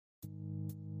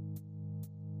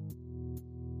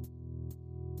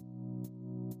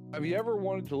Have you ever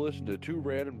wanted to listen to two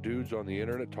random dudes on the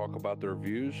internet talk about their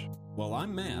views? Well,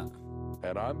 I'm Matt.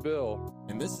 And I'm Bill.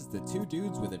 And this is the Two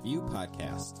Dudes with a View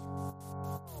podcast.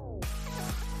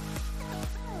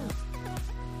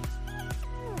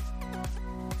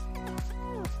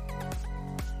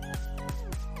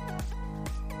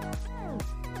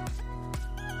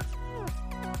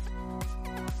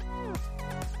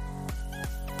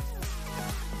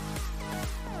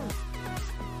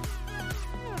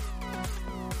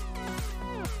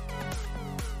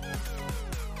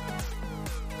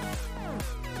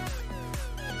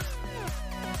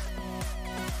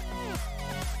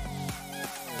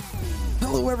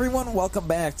 Hello, everyone. Welcome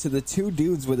back to the Two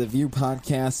Dudes with a View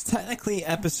podcast. Technically,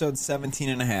 episode 17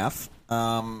 and a half.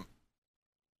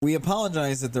 We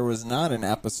apologize that there was not an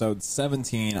episode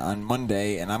 17 on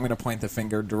Monday, and I'm going to point the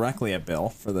finger directly at Bill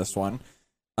for this one.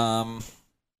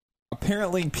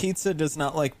 Apparently, pizza does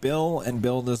not like Bill, and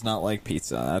Bill does not like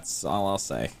pizza. That's all I'll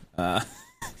say.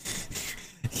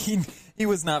 He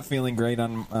was not feeling great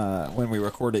on when we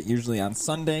record it, usually on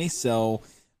Sunday, so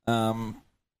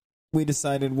we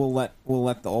decided we'll let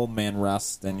the old man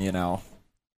rest and, you know,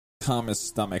 calm his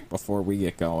stomach before we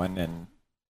get going and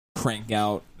crank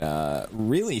out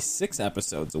really 6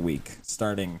 episodes a week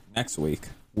starting next week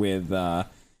with the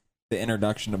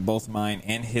introduction of both mine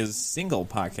and his single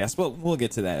podcast. But we'll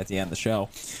get to that at the end of the show.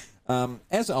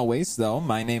 As always, though,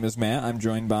 my name is Matt. I'm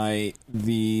joined by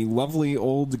the lovely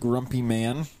old grumpy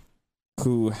man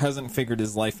who hasn't figured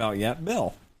his life out yet,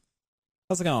 Bill.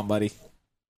 How's it going, buddy?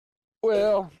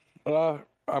 Well,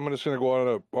 I'm just going to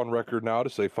go on record now to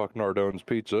say fuck Nardone's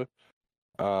Pizza.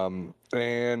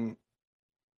 And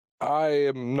I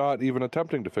am not even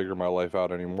attempting to figure my life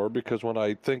out anymore because when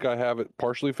I think I have it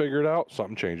partially figured out,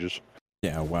 something changes.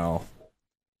 Yeah, well,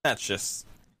 that's just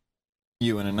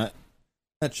you in a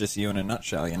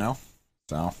nutshell, you know?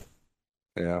 So,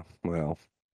 yeah, well,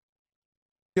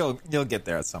 you'll get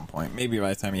there at some point. Maybe by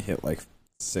the time you hit like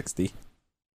 60.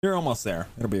 You're almost there.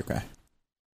 It'll be okay.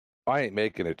 I ain't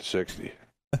making it to 60.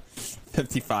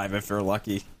 55 if you're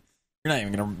lucky. You're not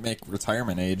even going to make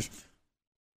retirement age.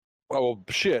 Oh, well,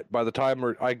 shit. By the time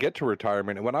I get to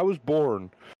retirement, when I was born,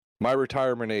 my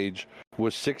retirement age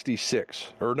was 66.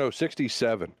 Or no,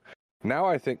 67. Now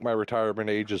I think my retirement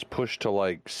age is pushed to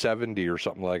like 70 or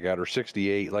something like that, or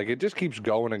 68. Like, it just keeps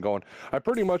going and going. I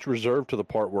pretty much reserved to the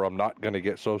part where I'm not going to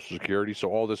get Social Security, so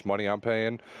all this money I'm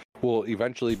paying will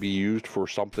eventually be used for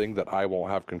something that I won't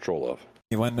have control of.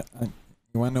 You want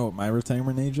to know what my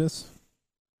retirement age is?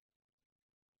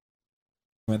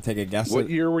 You want to take a guess? What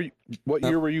year were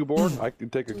you born? I can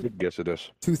take a good guess at this.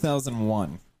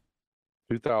 2001.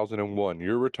 2001.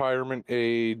 Your retirement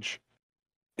age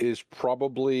is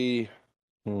probably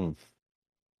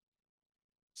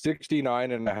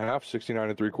 69 and a half, 69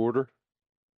 and 3/4.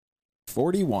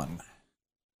 41.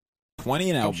 20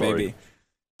 and out, baby.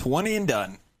 20 and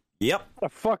done. Yep.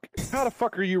 How the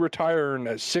fuck are you retiring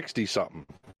at 60 something?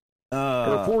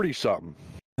 Or 40 something?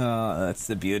 That's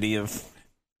the beauty of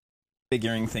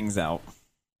figuring things out.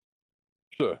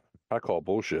 Sure. I call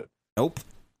bullshit. Nope.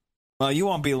 Well, you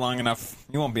won't be around long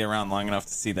enough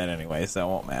to see that anyway, so it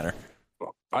won't matter.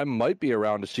 I might be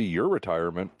around to see your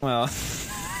retirement. Well,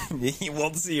 you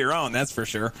won't see your own, that's for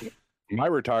sure. My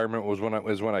retirement was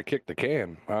when I kicked the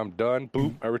can. I'm done.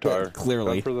 Boop. I retire.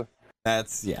 Clearly.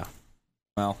 That's, yeah.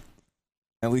 Well,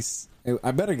 at least I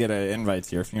better get an invite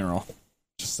to your funeral.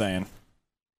 Just saying.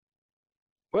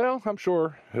 Well, I'm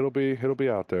sure it'll be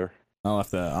out there. I'll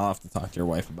have to talk to your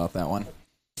wife about that one.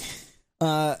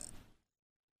 I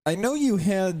know you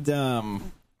had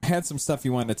some stuff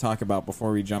you wanted to talk about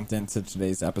before we jumped into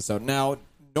today's episode. Now,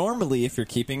 normally, if you're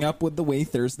keeping up with the way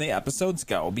Thursday episodes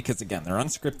go, because again, they're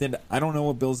unscripted, I don't know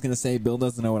what Bill's going to say. Bill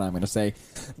doesn't know what I'm going to say.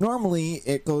 Normally,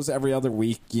 it goes every other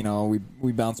week. You know,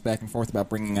 we bounce back and forth about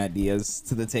bringing ideas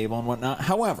to the table and whatnot.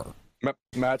 However,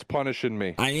 Matt's punishing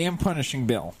me. I am punishing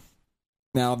Bill.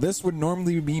 Now, this would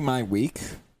normally be my week.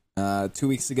 2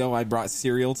 weeks ago, I brought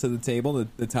cereal to the table,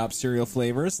 the top cereal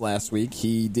flavors. Last week,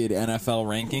 he did NFL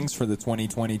rankings for the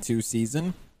 2022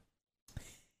 season.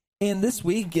 And this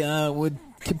week would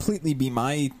completely be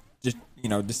my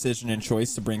decision and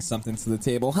choice to bring something to the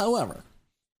table. However,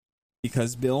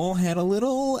 because Bill had a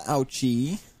little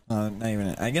ouchie,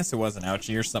 I guess it was an ouchie,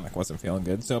 your stomach wasn't feeling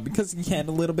good. So because he had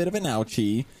a little bit of an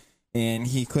ouchie and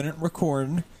he couldn't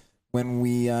record when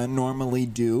we normally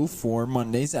do for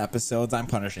Monday's episodes, I'm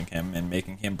punishing him and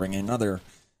making him bring another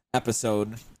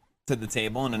episode to the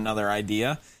table and another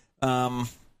idea.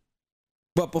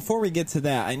 But before we get to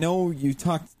that, I know you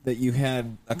talked that you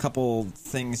had a couple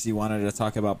things you wanted to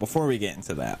talk about before we get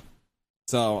into that.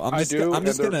 So I'm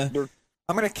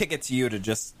gonna kick it to you to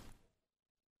just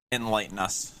enlighten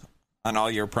us on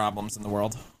all your problems in the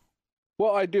world.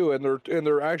 Well, I do, and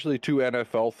there are actually two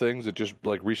NFL things that just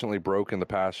like recently broke in the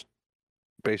past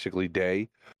basically day,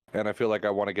 and I feel like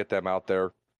I want to get them out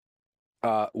there.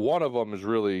 One of them is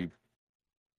really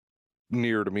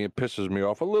near to me. It pisses me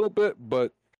off a little bit,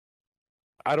 but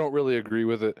I don't really agree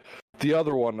with it. The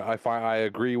other one I find I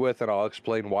agree with, and I'll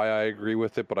explain why I agree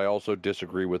with it, but I also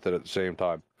disagree with it at the same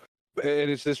time.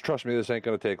 And it's this, trust me, this ain't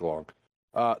going to take long.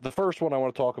 The first one I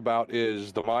want to talk about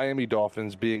is the Miami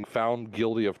Dolphins being found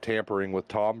guilty of tampering with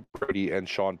Tom Brady and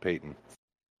Sean Payton.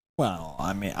 Well,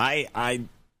 I mean, I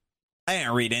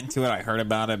didn't read into it. I heard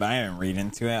about it, but I didn't read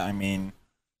into it. I mean,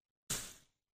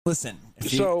 listen,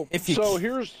 if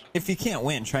you can't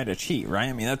win, try to cheat, right?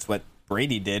 I mean, that's what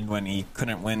Brady did when he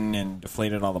couldn't win and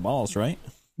deflated all the balls, right?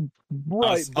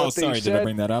 Right. Sorry, did I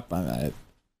bring that up? I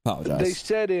apologize. They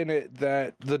said in it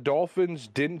that the Dolphins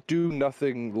didn't do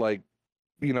nothing like,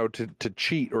 to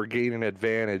cheat or gain an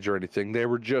advantage or anything. They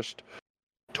were just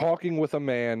talking with a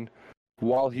man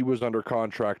while he was under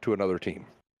contract to another team.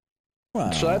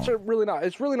 Wow. So that's really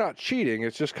not cheating.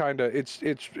 It's just kind of, it's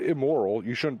immoral.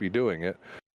 You shouldn't be doing it.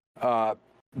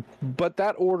 But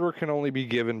that order can only be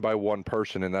given by one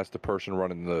person, and that's the person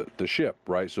running the ship,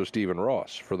 right? So Stephen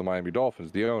Ross for the Miami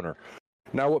Dolphins, the owner.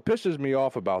 Now, what pisses me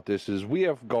off about this is we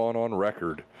have gone on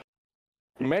record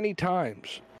many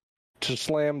times to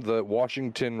slam the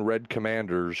Washington Red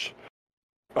Commanders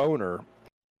owner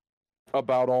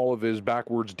about all of his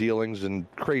backwards dealings and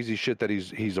crazy shit that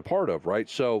he's a part of, right?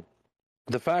 So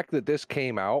the fact that this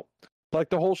came out, like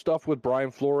the whole stuff with Brian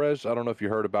Flores, I don't know if you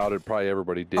heard about it. Probably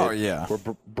everybody did. Oh, yeah.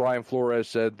 Where Brian Flores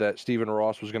said that Stephen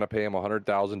Ross was going to pay him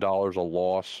 $100,000 a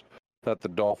loss that the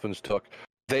Dolphins took.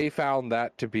 They found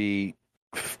that to be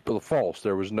false.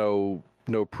 There was no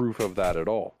proof of that at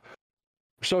all.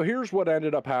 So here's what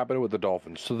ended up happening with the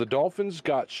Dolphins. So the Dolphins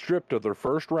got stripped of their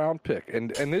first round pick. And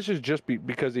this is just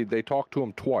because they talked to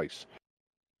him twice.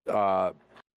 Or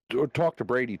talked to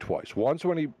Brady twice. Once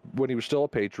when he was still a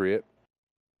Patriot,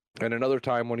 and another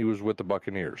time when he was with the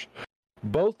Buccaneers.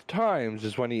 Both times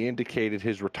is when he indicated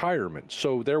his retirement.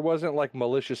 So there wasn't like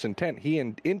malicious intent. He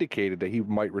indicated that he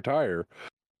might retire.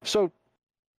 So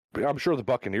I'm sure the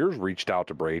Buccaneers reached out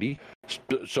to Brady.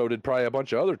 So did probably a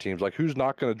bunch of other teams. Like, who's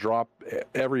not going to drop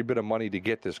every bit of money to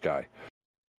get this guy?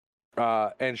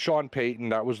 And Sean Payton,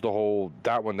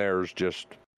 that one there is just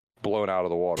blown out of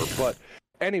the water. But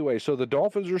anyway, so the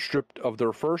Dolphins are stripped of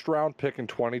their first round pick in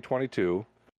 2022.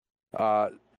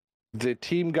 The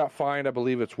team got fined, I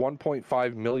believe it's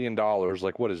 $1.5 million.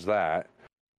 Like, what is that?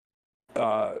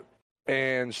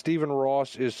 And Stephen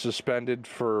Ross is suspended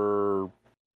for,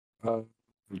 I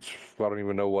don't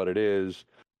even know what it is.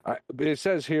 It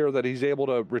says here that he's able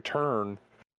to return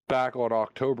back on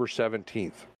October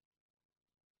 17th.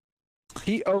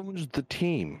 He owns the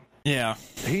team. Yeah.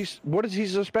 What is he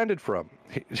suspended from?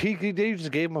 He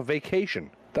just gave him a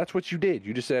vacation. That's what you did.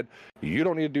 You just said, you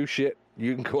don't need to do shit.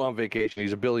 You can go on vacation.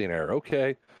 He's a billionaire.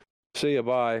 Okay. See ya.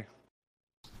 Bye.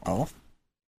 Oh.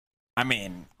 I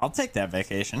mean, I'll take that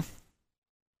vacation.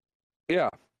 Yeah.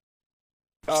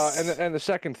 And the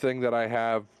second thing that I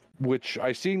have, which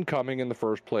I seen coming in the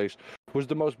first place, was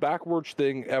the most backwards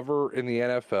thing ever in the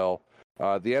NFL.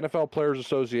 The NFL Players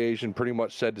Association pretty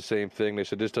much said the same thing. They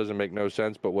said, this doesn't make no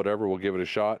sense, but whatever, we'll give it a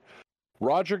shot.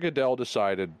 Roger Goodell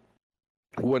decided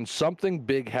when something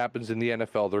big happens in the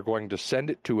NFL, they're going to send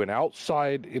it to an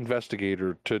outside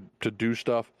investigator to do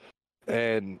stuff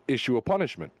and issue a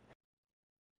punishment.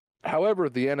 However,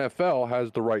 the NFL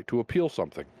has the right to appeal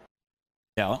something.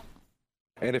 Yeah.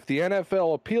 And if the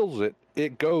NFL appeals it,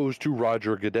 it goes to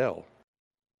Roger Goodell.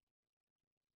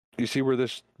 You see where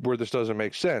this doesn't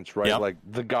make sense, right? Yep. Like,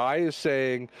 the guy is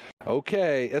saying,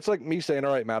 okay, it's like me saying,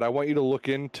 all right, Matt, I want you to look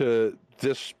into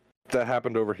this that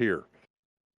happened over here.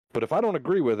 But if I don't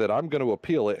agree with it, I'm going to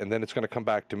appeal it, and then it's going to come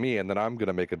back to me, and then I'm going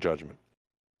to make a judgment.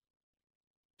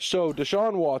 So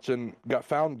Deshaun Watson got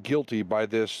found guilty by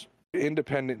this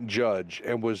independent judge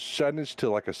and was sentenced to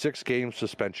like a 6-game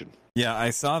suspension. Yeah, I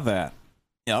saw that.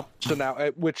 Yep. So now,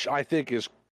 which I think is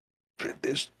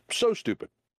so stupid.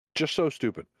 Just so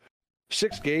stupid.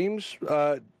 6 games?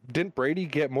 Didn't Brady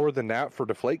get more than that for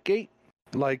Deflategate?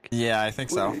 Like, yeah, I think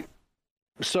so.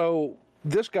 So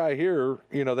this guy here,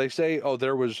 they say, oh,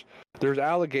 there's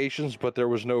allegations, but there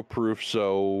was no proof,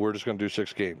 so we're just going to do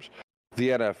 6 games. The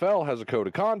NFL has a code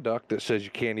of conduct that says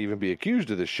you can't even be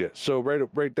accused of this shit. So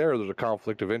right there's a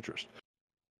conflict of interest.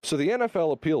 So the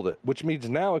NFL appealed it, which means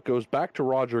now it goes back to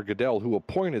Roger Goodell, who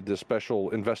appointed this special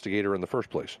investigator in the first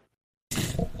place.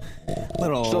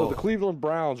 So the Cleveland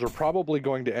Browns are probably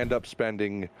going to end up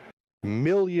spending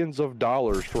millions of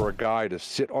dollars for a guy to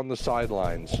sit on the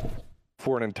sidelines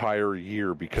for an entire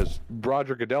year because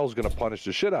Roger Goodell's going to punish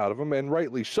the shit out of him, and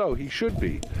rightly so. He should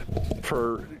be.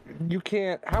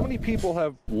 How many people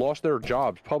have lost their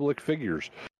jobs, public figures,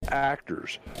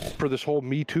 actors, for this whole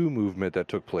Me Too movement that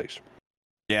took place?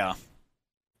 Yeah.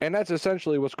 And that's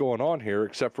essentially what's going on here,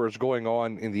 except for it's going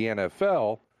on in the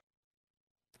NFL,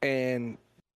 and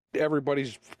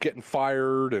everybody's getting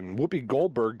fired, and Whoopi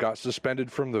Goldberg got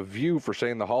suspended from The View for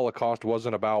saying the Holocaust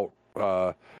wasn't about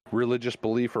religious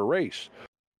belief or race.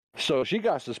 So she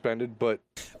got suspended,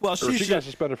 she got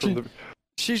suspended from the...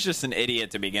 She's just an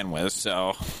idiot to begin with,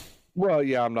 so... Well,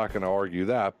 yeah, I'm not going to argue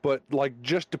that, but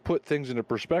just to put things into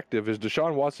perspective, is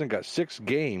Deshaun Watson got 6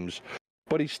 games,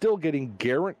 but he's still getting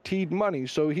guaranteed money,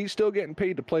 so he's still getting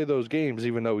paid to play those games,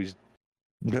 even though he's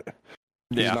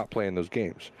not playing those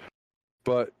games.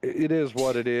 But it is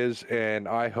what it is, and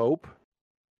I hope,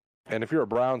 and if you're a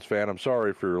Browns fan, I'm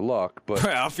sorry for your luck, but...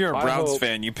 Well, if you're a Browns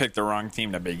fan, you picked the wrong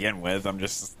team to begin with. I'm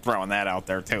just throwing that out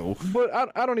there, too. But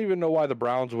I don't even know why the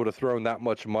Browns would have thrown that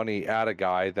much money at a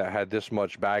guy that had this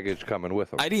much baggage coming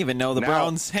with him. I didn't even know the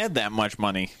Browns had that much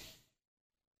money.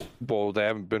 Well, they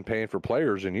haven't been paying for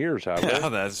players in years, have they? Yeah,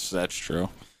 that's true.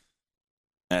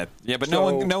 But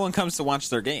no one comes to watch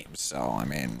their games, so, I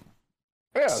mean...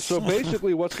 Yeah, so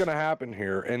basically what's going to happen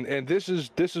here, and this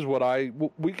is what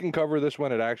we can cover this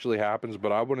when it actually happens,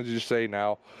 but I want to just say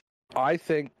now, I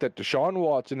think that Deshaun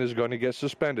Watson is going to get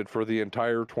suspended for the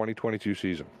entire 2022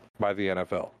 season by the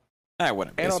NFL. I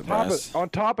wouldn't be surprised. On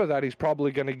top of that, he's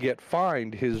probably going to get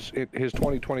fined his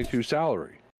 2022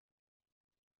 salary,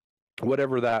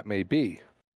 whatever that may be.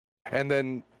 And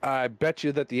then I bet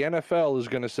you that the NFL is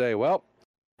going to say, well,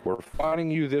 we're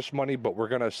fining you this money, but we're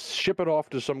going to ship it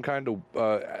off to some kind of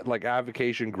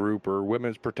advocacy group or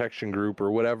women's protection group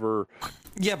or whatever.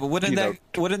 Yeah, but wouldn't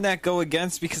that go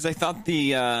against? Because I thought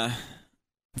the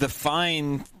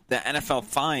NFL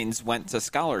fines went to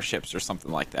scholarships or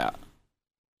something like that.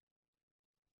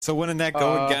 So wouldn't that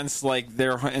go against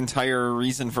their entire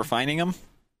reason for fining them?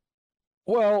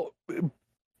 Well,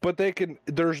 but they can.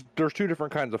 There's 2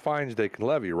 different kinds of fines they can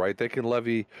levy, right? They can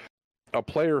levy a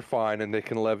player fine and they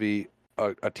can levy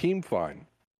a team fine.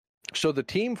 So the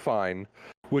team fine,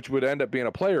 which would end up being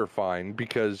a player fine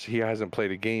because he hasn't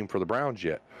played a game for the Browns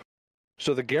yet.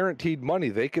 So the guaranteed money,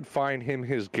 they could fine him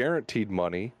his guaranteed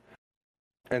money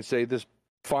and say this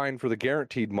fine for the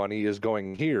guaranteed money is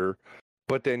going here,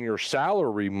 but then your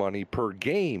salary money per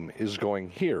game is going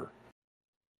here.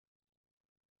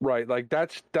 Right,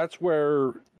 that's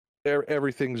where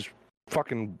everything's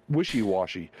fucking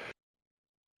wishy-washy.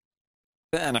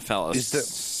 The NFL is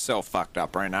so fucked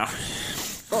up right now.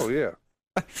 Oh, yeah.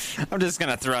 I'm just going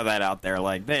to throw that out there.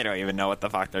 They don't even know what the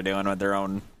fuck they're doing with their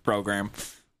own program.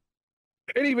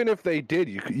 And even if they did,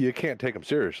 you can't take them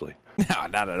seriously. No,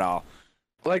 not at all.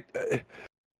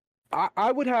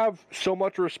 I would have so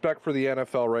much respect for the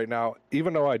NFL right now,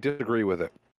 even though I disagree with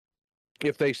it.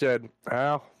 If they said,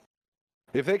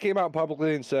 if they came out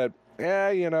publicly and said,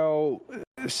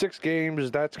 6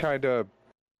 games, that's kind of...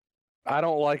 I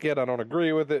don't like it. I don't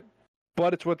agree with it.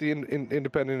 But it's what the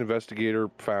independent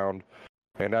investigator found.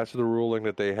 And that's the ruling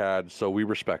that they had. So we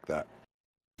respect that.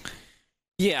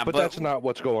 Yeah, but that's not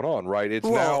what's going on, right? It's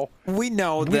we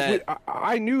know that...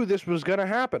 I knew this was going to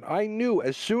happen. I knew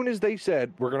as soon as they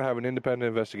said, we're going to have an independent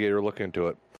investigator look into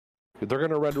it. They're going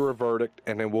to render a verdict,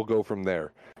 and then we'll go from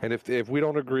there. And if we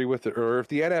don't agree with it, or if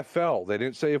the NFL, they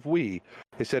didn't say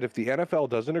they said if the NFL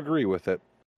doesn't agree with it,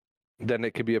 then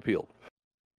it could be appealed.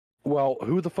 Well,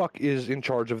 who the fuck is in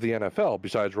charge of the NFL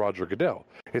besides Roger Goodell?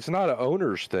 It's not an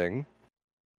owner's thing,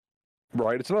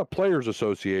 right? It's not a players'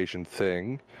 association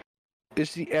thing.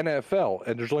 It's the NFL,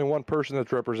 and there's only one person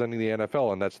that's representing the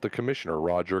NFL, and that's the commissioner,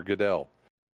 Roger Goodell.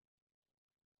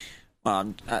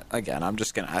 Again, I'm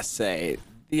just going to say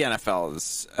the NFL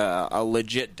is a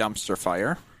legit dumpster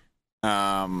fire,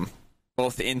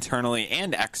 both internally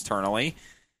and externally.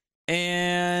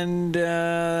 And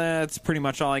that's pretty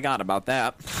much all I got about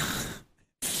that.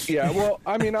 Yeah, well,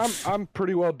 I mean, I'm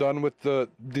pretty well done with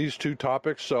these 2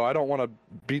 topics, so I don't want to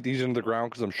beat these into the ground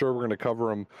because I'm sure we're going to cover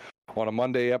them on a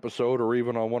Monday episode or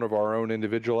even on one of our own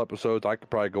individual episodes. I could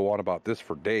probably go on about this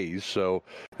for days, so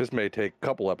this may take a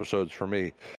couple episodes for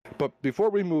me. But before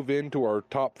we move into our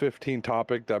top 15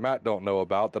 topic that Matt don't know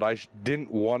about, that I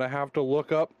didn't want to have to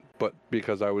look up, but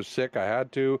because I was sick, I had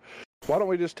to. Why don't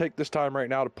we just take this time right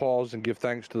now to pause and give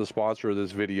thanks to the sponsor of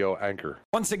this video, Anchor.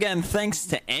 Once again, thanks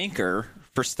to Anchor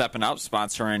for stepping up,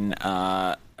 sponsoring,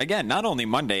 again, not only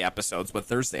Monday episodes, but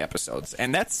Thursday episodes.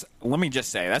 And let me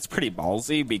just say, that's pretty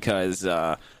ballsy because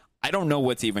I don't know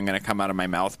what's even going to come out of my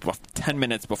mouth 10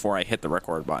 minutes before I hit the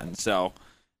record button. So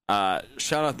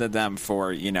shout out to them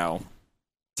for,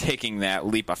 taking that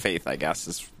leap of faith, I guess,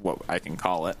 is what I can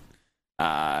call it.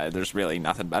 There's really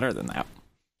nothing better than that.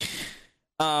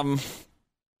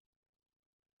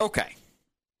 Okay.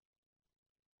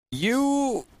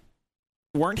 You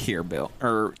weren't here, Bill.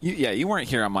 You weren't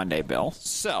here on Monday, Bill.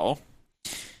 So,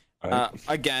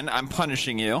 again, I'm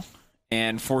punishing you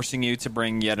and forcing you to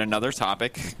bring yet another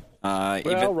topic.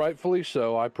 Rightfully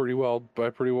so. I pretty well.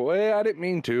 I didn't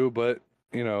mean to, but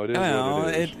it is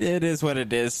what it is. It is what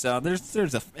it is. So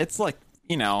it's like,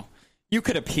 you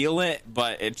could appeal it,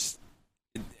 but it's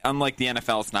unlike the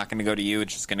NFL. It's not going to go to you.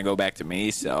 It's just going to go back to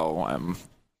me. So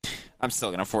I'm still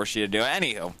going to force you to do it.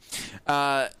 Anywho,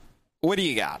 what do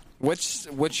you got?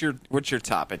 What's your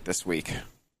topic this week?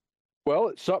 Well,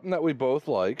 it's something that we both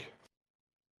like.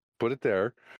 Put it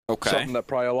there. Okay. Something that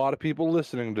probably a lot of people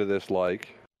listening to this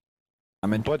like.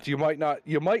 But you might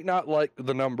not like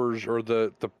the numbers or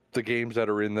the games that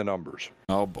are in the numbers.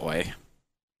 Oh boy.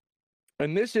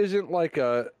 And this isn't like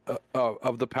of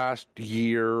the past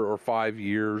year or 5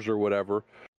 years or whatever.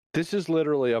 This is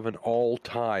literally of an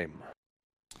all-time,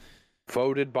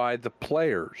 voted by the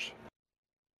players,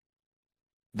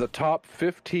 the top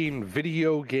 15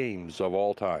 video games of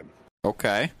all time.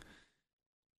 Okay,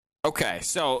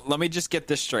 so let me just get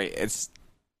this straight.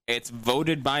 It's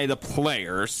voted by the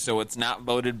players, so it's not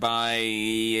voted by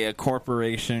a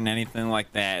corporation, anything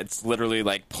like that. It's literally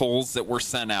like polls that were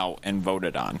sent out and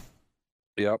voted on.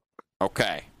 Yep.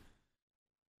 Okay.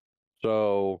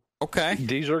 So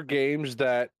these are games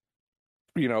that,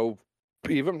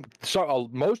 even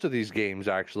most of these games,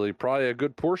 actually, probably a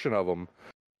good portion of them,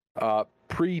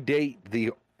 predate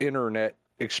the internet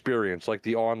experience, like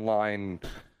the online,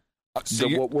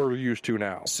 what we're used to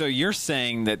now. So you're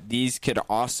saying that these could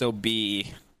also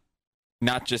be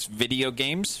not just video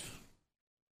games,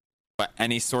 but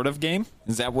any sort of game?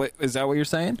 Is that what you're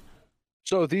saying?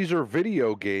 So these are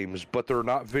video games, but they're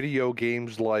not video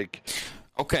games like,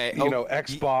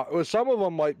 Xbox. Well, some of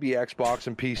them might be Xbox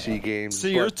and PC games. So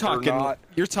you're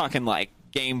talking like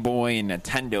Game Boy and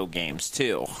Nintendo games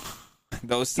too.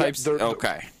 Those types.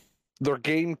 They're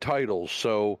game titles.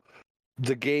 So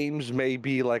the games may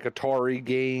be like Atari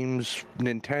games,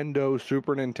 Nintendo,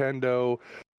 Super Nintendo,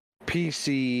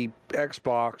 PC,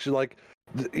 Xbox. Like,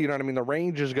 you know what I mean? The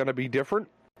range is going to be different.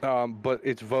 But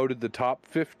it's voted the top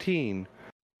 15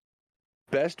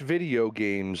 best video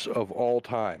games of all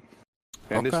time.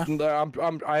 And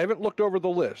I haven't looked over the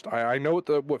list. I know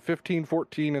what 15,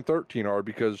 14, and 13 are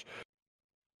because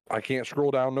I can't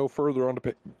scroll down no further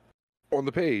on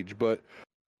the page. But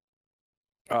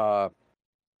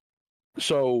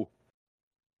so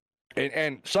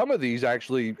and some of these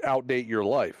actually outdate your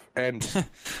life, and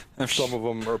some of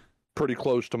them are pretty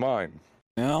close to mine.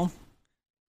 Well.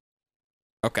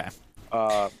 Okay.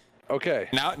 Okay.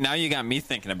 Now you got me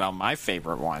thinking about my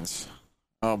favorite ones.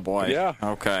 Oh boy. Yeah.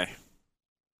 Okay.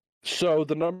 So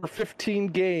the number 15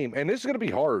 game, and this is going to be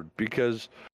hard because,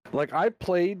 like, I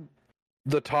played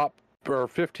the top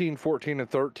 15, 14, and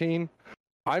 13.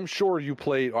 I'm sure you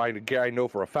played. I know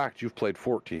for a fact you've played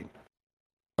 14.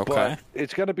 Okay. But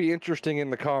it's going to be interesting in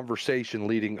the conversation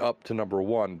leading up to number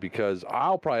 1 because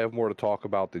I'll probably have more to talk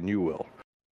about than you will.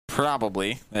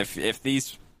 Probably. If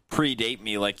these predate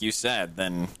me, like you said,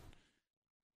 then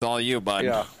it's all you, bud.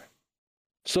 Yeah.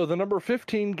 So the number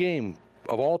 15 game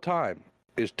of all time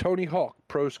is Tony Hawk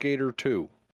Pro Skater 2.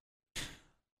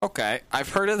 Okay, I've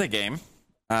heard of the game.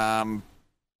 I'm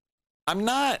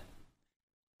not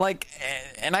like,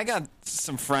 and I got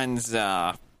some friends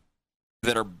that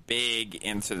are big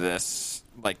into this,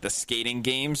 like the skating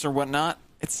games or whatnot.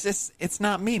 It's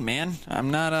not me, man.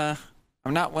 I'm not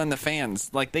one of the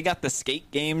fans. Like, they got the skate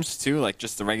games too, like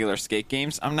just the regular skate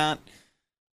games.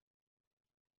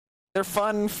 They're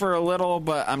fun for a little,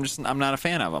 but I'm not a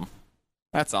fan of them.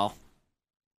 That's all.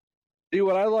 See,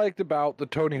 what I liked about the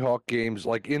Tony Hawk games,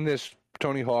 like in this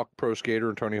Tony Hawk Pro Skater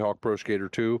and Tony Hawk Pro Skater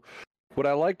 2, what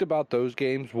I liked about those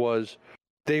games was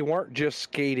they weren't just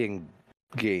skating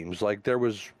games. Like, there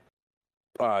was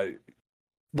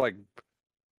like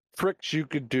tricks you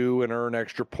could do and earn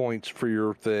extra points for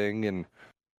your thing, and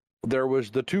there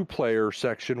was the 2-player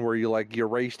section where you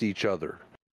raced each other.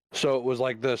 So it was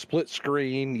like the split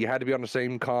screen. You had to be on the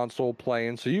same console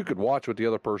playing, so you could watch what the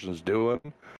other person's doing.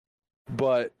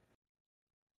 But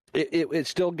it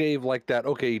still gave like that,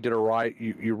 okay, you did a right,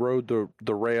 you rode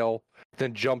the rail,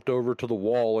 then jumped over to the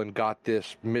wall and got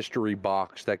this mystery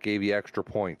box that gave you extra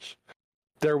points.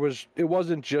 It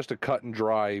wasn't just a cut and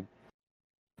dry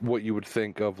what you would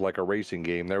think of like a racing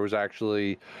game. There was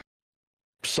actually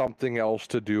something else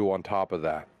to do on top of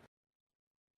that.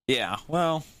 Yeah,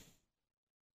 well,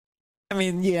 I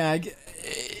mean, yeah,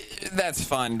 that's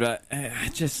fun, but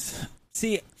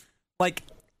See, like,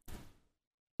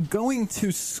 going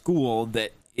to school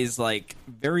that is, like,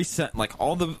 very set, like,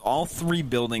 all three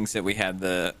buildings that we had,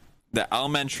 the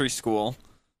elementary school,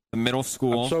 the middle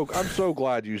school. I'm so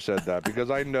glad you said that,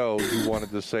 because I know you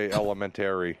wanted to say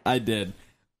elementary. I did.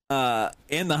 And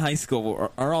the high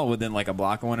school are all within, like, a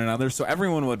block of one another, so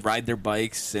everyone would ride their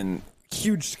bikes and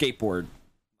huge skateboard.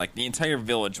 Like, the entire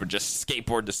village would just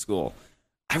skateboard to school.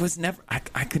 I was never, I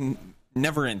couldn't,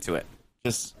 never into it.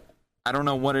 Just, I don't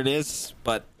know what it is,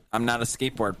 but I'm not a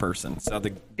skateboard person. So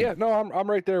I'm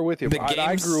right there with you.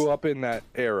 I grew up in that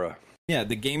era. Yeah,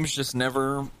 the games just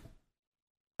never,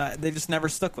 they just never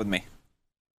stuck with me.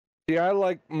 Yeah, I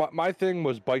like, my thing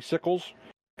was bicycles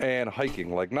and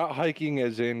hiking. Like, not hiking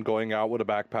as in going out with a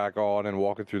backpack on and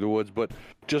walking through the woods, but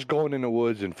just going in the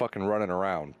woods and fucking running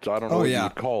around. So I don't know what you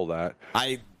would call that.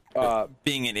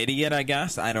 Being an idiot, I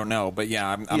guess. I don't know, but yeah,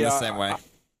 I'm the same way.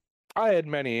 I had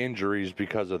many injuries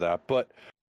because of that, but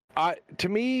to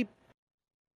me,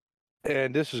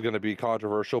 and this is going to be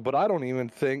controversial, but I don't even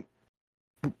think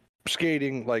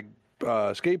skating, like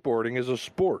skateboarding, is a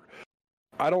sport.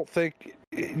 I don't think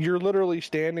you're literally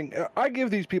standing. I give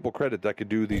these people credit that could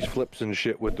do these flips and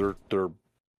shit with their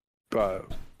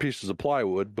pieces of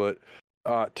plywood, but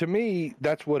to me,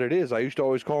 that's what it is. I used to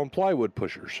always call them plywood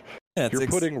pushers. Yeah,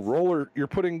 you're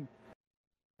putting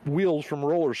wheels from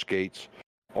roller skates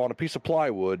on a piece of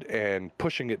plywood and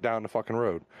pushing it down the fucking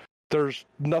road. There's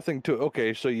nothing to,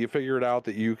 okay, so you figured out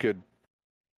that you could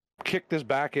kick this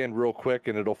back end real quick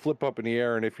and it'll flip up in the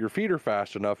air, and if your feet are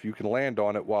fast enough, you can land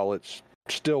on it while it's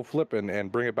still flipping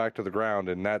and bring it back to the ground,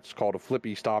 and that's called a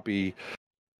flippy stoppy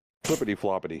flippity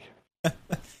floppity.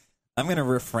 I'm going to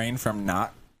refrain from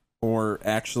not or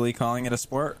actually calling it a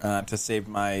sport to save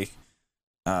my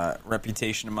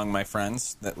reputation among my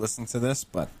friends that listen to this,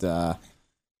 but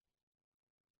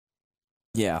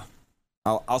yeah,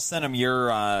 I'll send them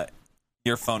your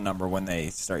phone number when they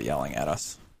start yelling at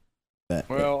us. That's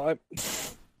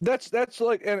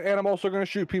like, and I'm also going to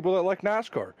shoot people that like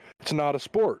NASCAR. It's not a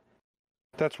sport.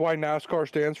 That's why NASCAR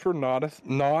stands for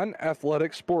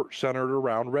non-athletic sport centered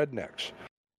around rednecks.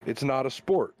 It's not a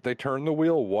sport. They turn the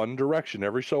wheel one direction.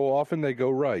 Every so often they go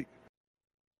right.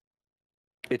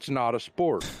 It's not a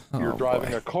sport. You're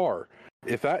driving a car.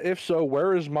 If so,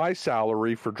 where is my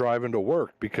salary for driving to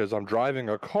work? Because I'm driving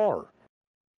a car.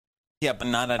 Yeah, but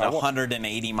not at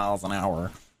 180 miles an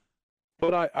hour.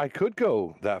 But I could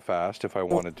go that fast if I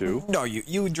wanted to. No,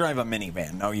 you would drive a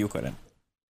minivan. No, you couldn't.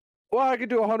 Well, I could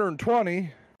do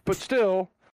 120, but still.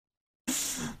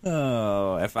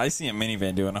 Oh, if I see a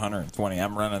minivan doing 120,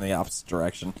 I'm running the opposite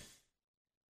direction.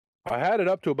 I had it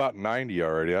up to about 90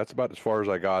 already. That's about as far as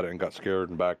I got it, and got scared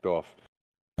and backed off.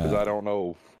 Because I don't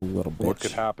know what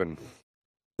could happen.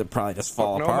 They'd probably just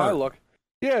fall apart. My luck.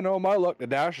 Yeah, my luck, the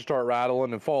dash would start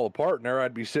rattling and fall apart, and there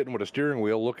I'd be sitting with a steering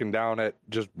wheel looking down at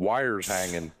just wires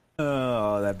hanging.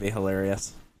 Oh, that'd be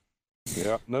hilarious.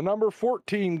 Yeah, the number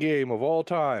 14 game of all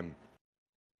time.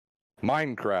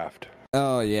 Minecraft.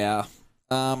 Oh, yeah.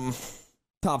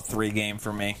 Top 3 game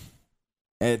for me.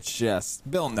 It's just,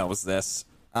 Bill knows this.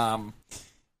 And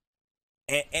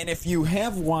if you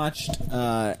have watched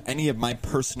any of my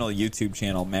personal YouTube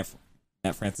channel, Matt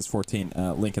Francis 14,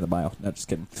 link in the bio. No, just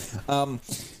kidding.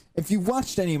 If you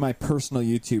watched any of my personal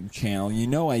YouTube channel, you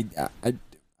know I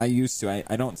used to.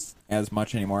 I don't as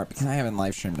much anymore because I haven't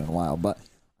live streamed in a while, but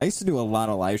I used to do a lot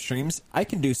of live streams. I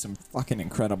can do some fucking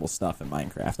incredible stuff in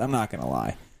Minecraft. I'm not going to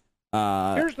lie.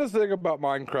 Here's the thing about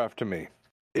Minecraft to me,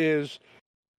 is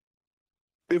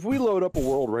if we load up a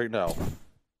world right now,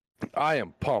 I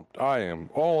am pumped. I am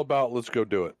all about let's go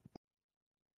do it.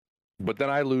 But then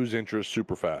I lose interest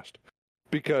super fast.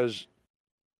 Because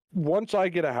once I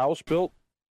get a house built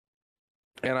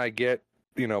and I get,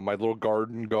 my little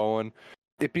garden going,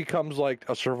 it becomes like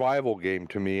a survival game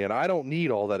to me, and I don't need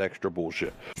all that extra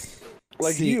bullshit.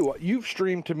 Like you've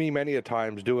streamed to me many a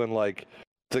times doing like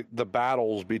the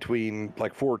battles between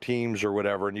like 4 teams or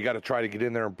whatever, and you got to try to get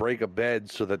in there and break a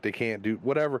bed so that they can't do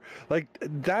whatever. Like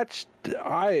that's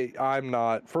I'm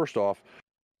not. First off,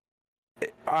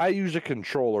 I use a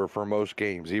controller for most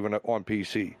games, even on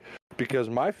PC, because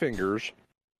my fingers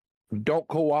don't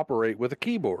cooperate with a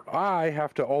keyboard. I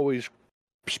have to always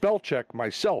spell check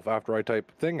myself after I type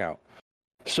the thing out.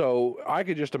 So I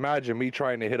could just imagine me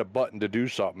trying to hit a button to do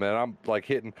something, and I'm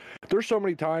like there's so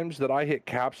many times that I hit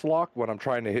caps lock when I'm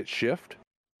trying to hit shift.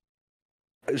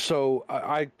 So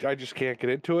I just can't get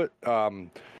into it.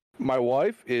 My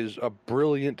wife is a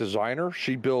brilliant designer.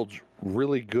 She builds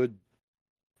really good,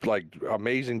 like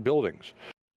amazing buildings.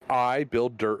 I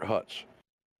build dirt huts.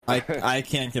 I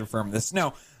can confirm this.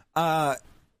 No,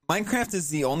 Minecraft is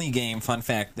the only game, fun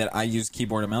fact, that I use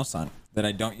keyboard and mouse on. that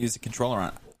I don't use a controller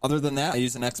on. Other than that, I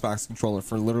use an Xbox controller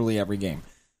for literally every game.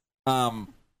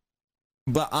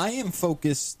 But I am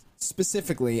focused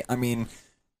specifically, I mean,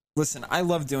 listen, I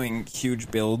love doing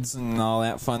huge builds and all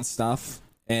that fun stuff.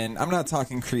 And I'm not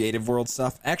talking creative world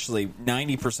stuff. Actually,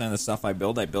 90% of the stuff I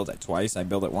build it twice. I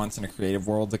build it once in a creative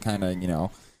world to kind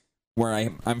of,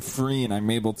 where I'm free and I'm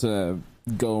able to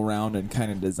go around and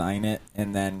kind of design it.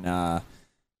 And then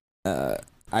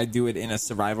I do it in a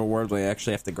survival world where I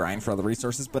actually have to grind for all the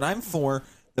resources. But I'm for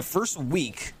the first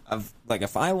week of, like,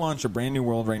 if I launch a brand new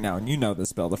world right now, and you know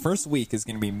this, Bill, the first week is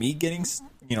going to be me getting,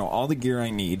 all the gear I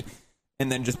need, and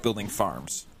then just building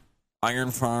farms.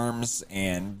 Iron farms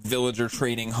and villager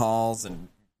trading halls and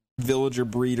villager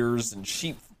breeders and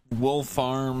sheep wool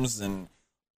farms, and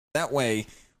that way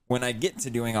when I get to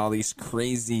doing all these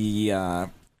crazy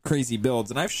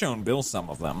builds, and I've shown Bill some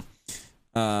of them,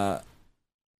 I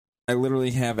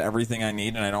literally have everything I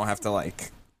need and I don't have to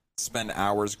like spend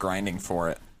hours grinding for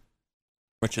it,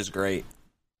 which is great.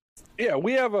 Yeah,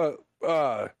 we have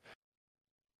I'm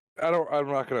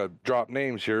not going to drop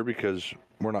names here because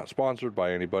we're not sponsored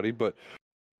by anybody, but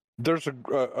there's a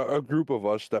group of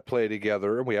us that play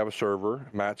together, and we have a server.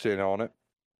 Matt's in on it.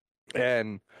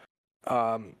 And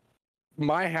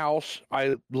my house,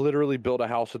 I literally built a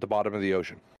house at the bottom of the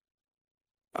ocean.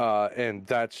 And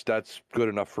that's good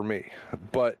enough for me.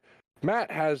 But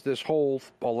Matt has this whole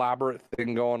elaborate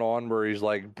thing going on where he's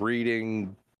like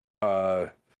breeding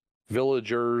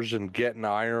villagers and getting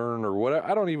iron or what.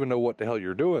 I don't even know what the hell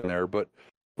you're doing there, but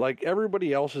like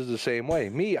everybody else is the same way.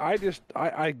 Me, I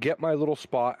get my little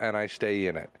spot and I stay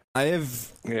in it. I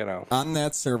have, on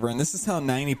that server, and this is how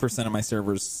 90% of my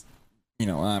servers,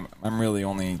 I'm really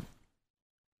only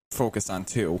focused on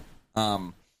 2.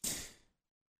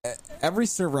 Every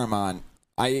server I'm on,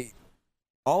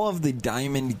 all of the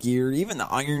diamond gear, even the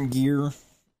iron gear,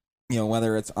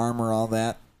 whether it's armor, all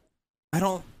that,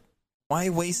 why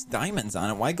waste diamonds on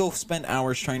it? Why go spend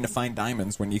hours trying to find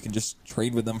diamonds when you can just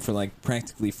trade with them for like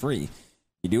practically free?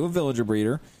 You do a villager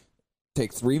breeder,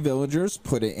 take 3 villagers,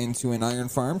 put it into an iron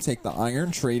farm, take the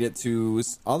iron, trade it to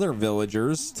other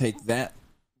villagers, take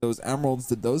those emeralds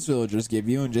that those villagers give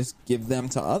you and just give them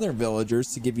to other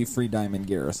villagers to give you free diamond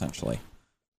gear, essentially.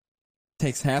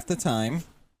 Takes half the time,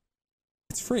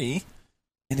 it's free,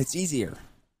 and it's easier.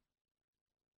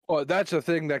 Well, that's the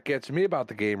thing that gets me about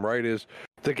the game, right, is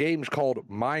the game's called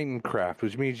Minecraft,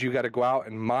 which means you got to go out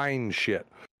and mine shit.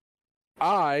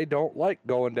 I don't like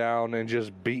going down and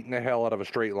just beating the hell out of a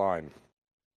straight line.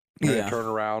 And then turn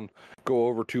around, go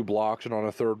over 2 blocks, and on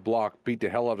a 3rd block, beat the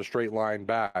hell out of a straight line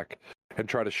back and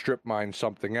try to strip mine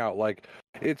something out. Like,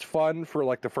 it's fun for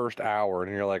like the first hour,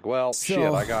 and you're like, well, shit,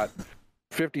 I got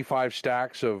 55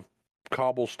 stacks of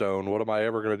cobblestone. What am I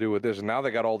ever going to do with this? And now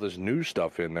they got all this new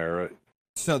stuff in there.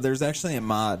 So there's actually a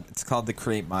mod. It's called the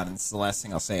Create mod, and it's the last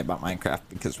thing I'll say about Minecraft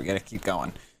because we got to keep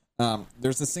going.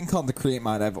 There's this thing called the Create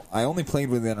mod. I only played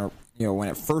with it, when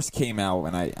it first came out,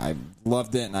 and I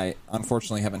loved it, and I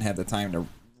unfortunately haven't had the time to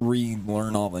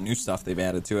relearn all the new stuff they've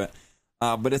added to it.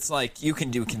 But it's like you can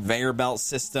do conveyor belt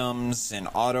systems and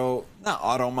not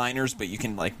auto miners, but you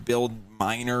can like build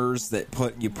miners that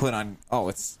you put on. Oh,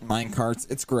 it's mine carts.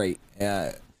 It's great.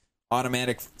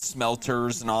 Automatic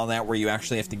smelters and all that, where you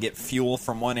actually have to get fuel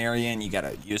from one area and you got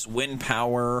to use wind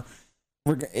power.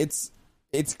 It's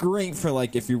great for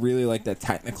like if you really like the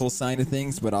technical side of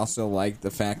things, but also like the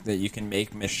fact that you can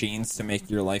make machines to make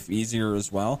your life easier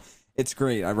as well. It's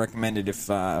great. I recommend it if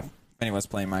anyone's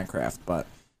playing Minecraft. But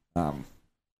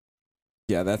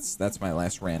yeah, that's my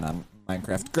last rant on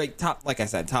Minecraft. Great like I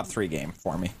said, top 3 game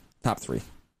for me. Top 3.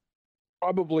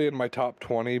 Probably in my top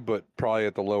 20, but probably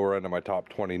at the lower end of my top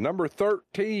 20. Number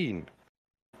 13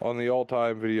 on the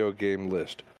all-time video game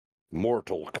list,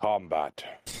 Mortal Kombat.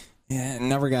 Yeah,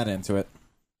 never got into it.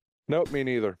 Nope, me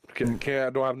neither. Don't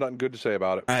have nothing good to say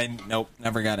about it. Nope,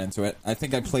 never got into it. I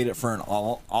think I played it for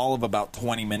all of about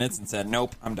 20 minutes and said,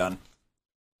 nope, I'm done.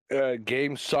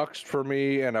 Game sucks for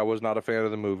me, and I was not a fan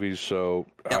of the movies, so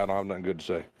I don't have nothing good to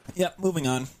say. Yep, moving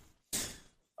on.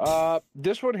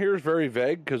 This one here is very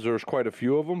vague because there's quite a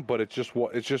few of them, but it's just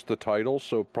the title,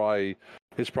 so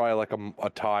it's probably like a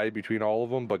tie between all of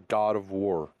them. But God of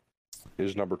War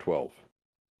is number 12.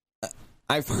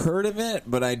 I've heard of it,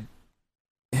 but I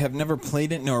have never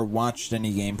played it nor watched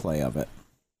any gameplay of it.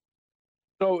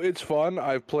 So it's fun.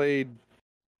 I've played,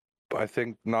 I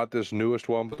think, not this newest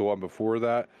one, but the one before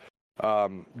that.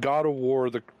 God of War,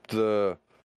 the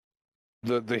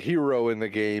hero in the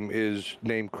game is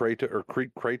named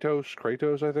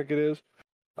Kratos, I think it is.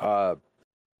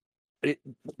 It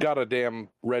got a damn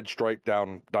red stripe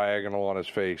down diagonal on his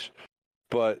face,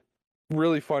 but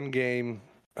really fun game.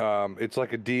 It's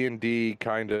like a D&D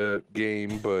kind of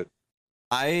game, but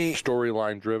I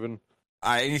storyline driven.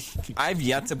 I've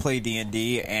yet to play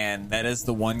D&D, and that is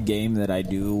the one game that I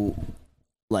do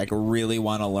like really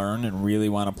want to learn and really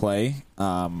want to play.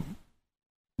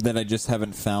 That I just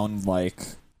haven't found like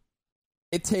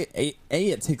it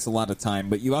takes a lot of time,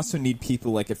 but you also need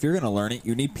people like if you're going to learn it,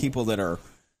 you need people that are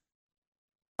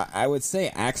I would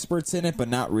say experts in it, but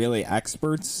not really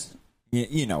experts.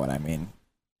 You know what I mean.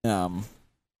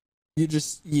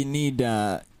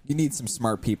 You need some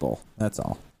smart people. That's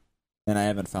all. And I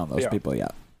haven't found those people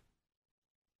yet.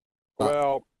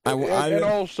 Well, and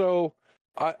also,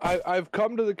 I've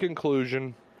come to the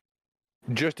conclusion,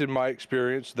 just in my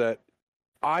experience, that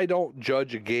I don't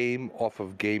judge a game off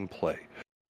of gameplay.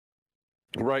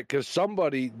 Right? Because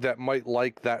somebody that might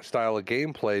like that style of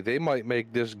gameplay, they might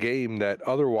make this game that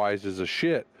otherwise is a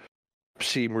shit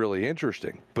seem really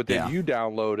interesting. But then you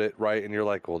download it, right, and you're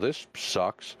like, well, this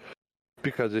sucks.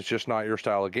 Because it's just not your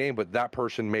style of game, but that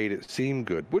person made it seem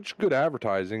good, which is good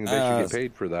advertising. They should get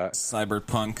paid for that.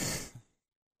 Cyberpunk,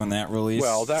 when that released.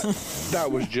 Well,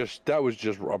 that was just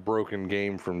a broken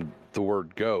game from the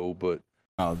word go. But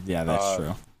that's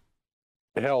true.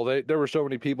 Hell, there were so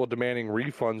many people demanding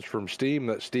refunds from Steam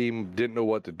that Steam didn't know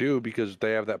what to do because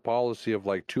they have that policy of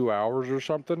like 2 hours or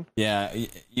something. Yeah,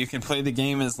 you can play the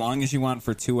game as long as you want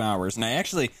for 2 hours, and I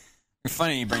actually. It's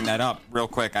funny you bring that up real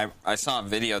quick. I saw a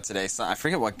video today. So I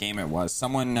forget what game it was.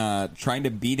 Someone tried to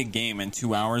beat a game in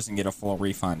 2 hours and get a full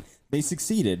refund. They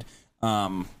succeeded.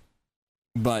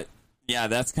 But, yeah,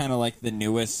 that's kind of like the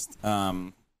newest...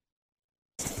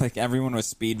 like, everyone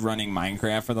was speedrunning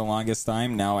Minecraft for the longest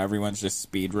time. Now everyone's just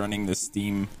speedrunning the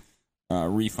Steam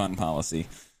refund policy.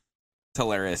 It's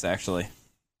hilarious, actually.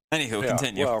 Anywho,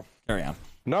 continue. Well, carry on.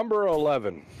 Number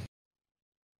 11.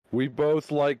 We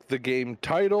both like the game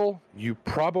title. You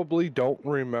probably don't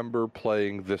remember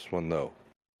playing this one, though.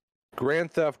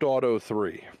 Grand Theft Auto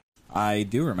 3. I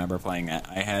do remember playing that.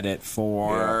 I had it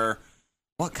for...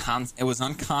 What it was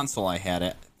on console I had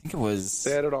it. I think it was...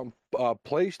 They had it on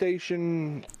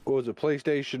PlayStation... What was it?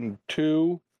 PlayStation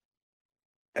 2.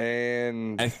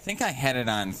 And... I think I had it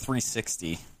on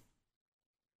 360.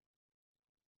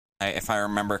 If I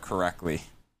remember correctly.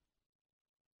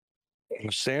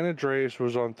 San Andreas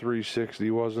was on 360,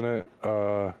 wasn't it?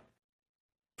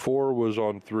 4 was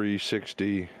on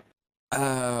 360.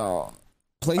 Oh,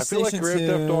 PlayStation I feel like Grand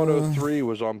Theft Auto 3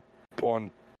 was on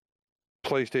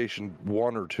PlayStation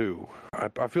 1 or 2.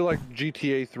 I feel like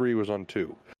GTA 3 was on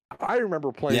 2. I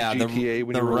remember playing GTA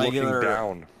when you were looking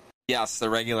down. Yes, the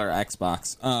regular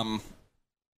Xbox.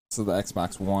 So the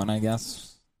Xbox One, I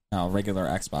guess. No, regular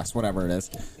Xbox, whatever it is.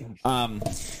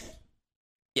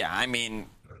 Yeah, I mean...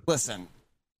 Listen,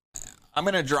 I'm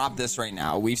going to drop this right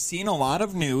now. We've seen a lot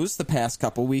of news the past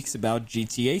couple weeks about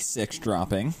GTA 6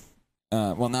 dropping.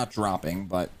 Well, not dropping,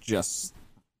 but just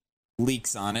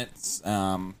leaks on it.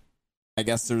 I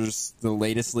guess there's the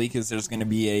latest leak is there's going to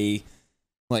be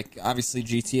obviously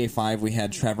GTA 5, we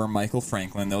had Trevor, Michael,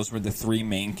 Franklin. Those were the three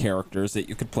main characters that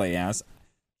you could play as.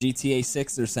 GTA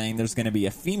 6, they're saying there's going to be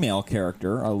a female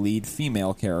character, a lead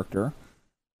female character.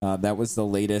 That was the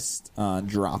latest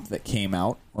drop that came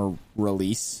out, or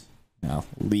release. No,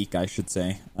 leak, I should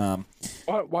say.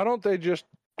 Why don't they just,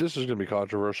 this is going to be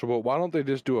controversial, but why don't they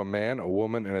just do a man, a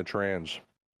woman, and a trans?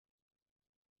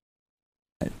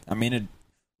 I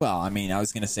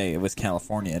was going to say it was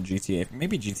California, GTA.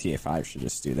 Maybe GTA 5 should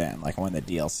just do that, like one of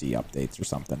the DLC updates or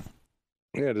something.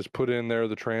 Yeah, just put in there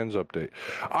the trans update.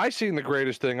 I seen the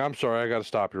greatest thing. I'm sorry, I got to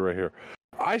stop you right here.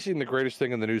 I seen the greatest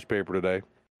thing in the newspaper today.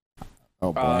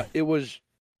 Oh boy! It was,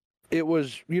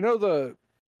 you know,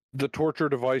 the torture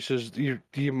devices. You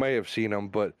may have seen them,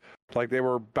 but like they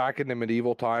were back in the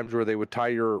medieval times where they would tie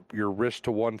your wrist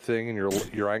to one thing and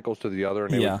your ankles to the other,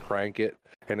 and they would crank it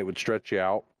and it would stretch you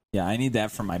out. Yeah, I need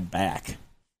that for my back.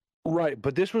 Right,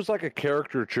 but this was like a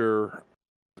caricature,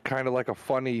 kind of like a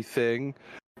funny thing.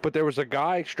 But there was a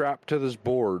guy strapped to this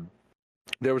board.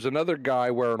 There was another guy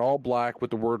wearing all black with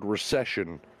the word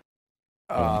recession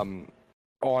on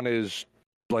his,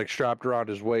 like, strapped around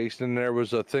his waist. And there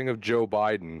was a thing of Joe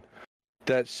Biden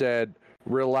that said,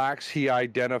 relax, he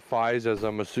identifies as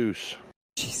a masseuse.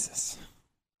 Jesus.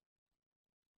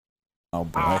 Oh,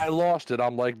 boy. I lost it.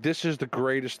 I'm like, this is the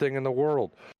greatest thing in the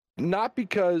world. Not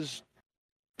because,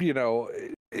 you know,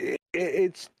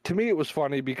 it's to me it was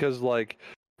funny because, like,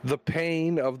 the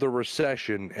pain of the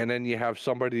recession, and then you have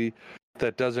somebody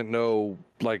that doesn't know,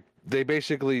 like, they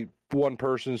basically, one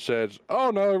person says, oh,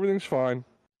 no, everything's fine.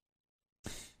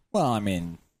 Well, I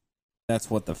mean, that's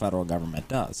what the federal government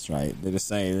does, right? They just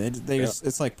say, just,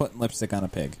 it's like putting lipstick on a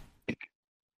pig.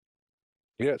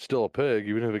 Yeah, it's still a pig,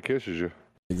 even if it kisses you.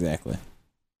 Exactly.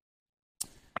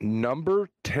 Number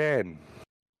 10.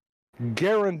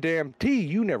 Guarantee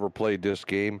you never played this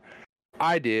game.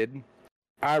 I did.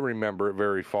 I remember it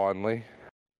very fondly.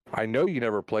 I know you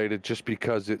never played it just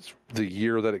because it's the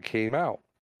year that it came out.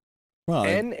 Well,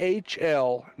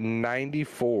 NHL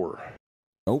 94.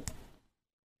 Nope.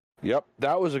 Yep,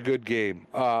 that was a good game.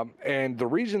 And the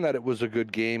reason that it was a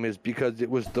good game is because it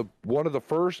was one of the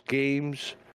first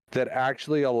games that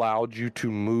actually allowed you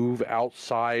to move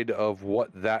outside of what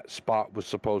that spot was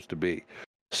supposed to be.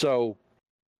 So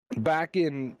back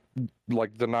in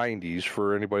like the 90s,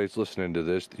 for anybody that's listening to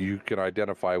this, you can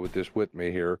identify with this with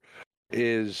me here,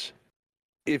 is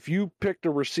if you picked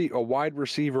a wide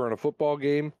receiver in a football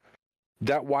game,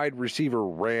 that wide receiver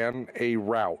ran a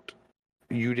route.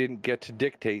 You didn't get to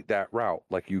dictate that route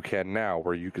like you can now,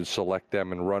 where you can select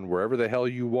them and run wherever the hell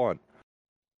you want.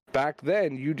 Back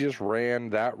then, you just ran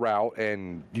that route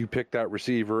and you picked that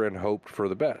receiver and hoped for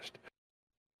the best.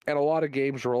 And a lot of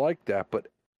games were like that, but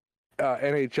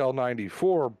NHL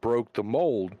 94 broke the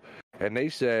mold, and they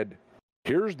said,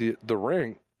 here's the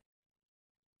ring,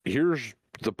 here's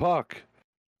the puck,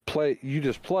 play. You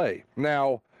just play.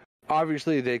 Now,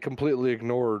 obviously, they completely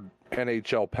ignored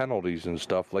NHL penalties and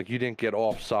stuff. Like, you didn't get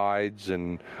offsides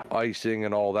and icing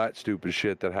and all that stupid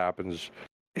shit that happens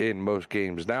in most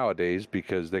games nowadays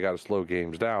because they got to slow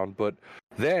games down. But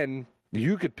then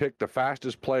you could pick the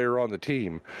fastest player on the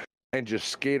team and just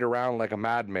skate around like a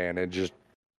madman and just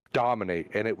dominate,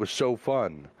 and it was so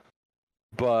fun.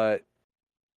 But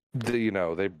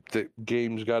the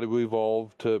games got to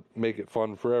evolve to make it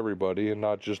fun for everybody and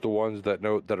not just the ones that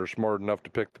are smart enough to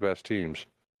pick the best teams.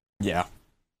 Yeah.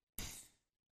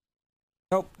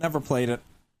 Nope, never played it.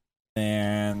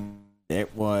 And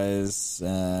it was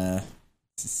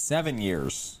 7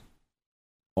 years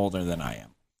older than I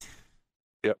am.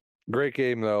 Yep. Great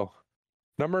game, though.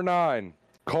 Number 9,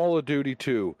 Call of Duty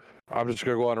 2. I'm just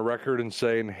going to go on a record and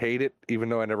saying hate it, even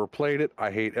though I never played it. I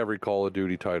hate every Call of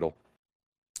Duty title.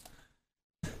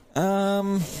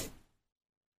 I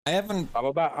haven't...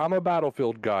 I'm a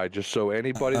Battlefield guy, just so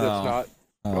anybody that's not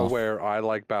aware, I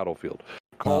like Battlefield.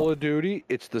 Call of Duty,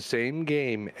 it's the same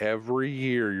game every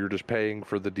year. You're just paying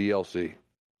for the DLC.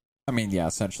 I mean, yeah,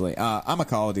 essentially. I'm a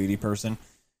Call of Duty person.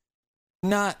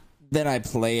 Not that I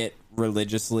play it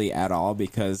religiously at all,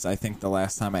 because I think the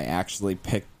last time I actually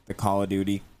picked the Call of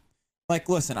Duty... Like,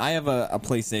 listen, I have a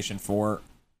PlayStation 4.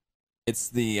 It's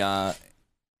the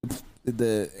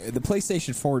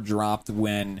PlayStation 4 dropped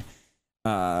when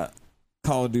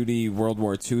Call of Duty World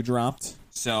War II dropped.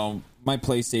 So my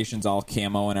PlayStation's all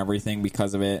camo and everything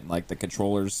because of it, and like the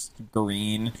controller's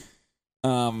green.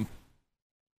 So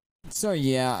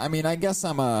yeah, I mean, I guess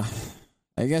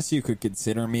you could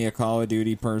consider me a Call of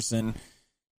Duty person.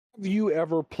 Have you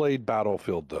ever played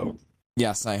Battlefield, though?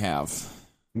 Yes, I have.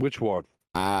 Which one?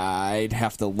 I'd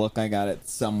have to look. I got it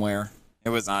somewhere.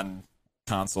 It was on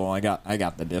console. I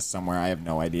got the disc somewhere. I have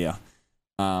no idea.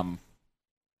 Again,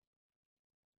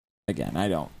 I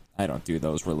don't do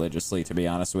those religiously, to be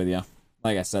honest with you.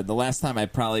 Like I said, the last time I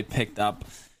probably picked up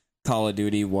Call of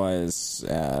Duty was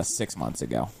 6 months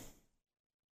ago.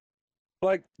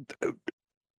 Like,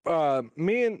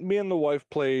 me and the wife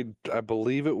played, I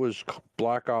believe it was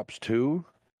Black Ops 2.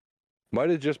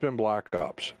 Might have just been Black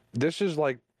Ops. This is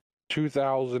like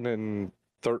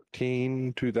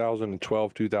 2013,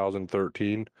 2012,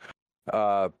 2013.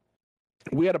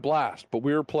 We had a blast, but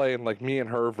we were playing like me and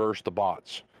her versus the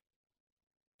bots.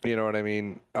 You know what I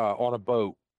mean? On a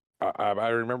boat. I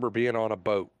remember being on a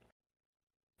boat.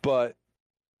 But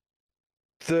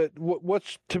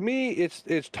what's to me,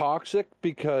 it's toxic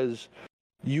because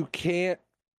you can't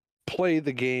play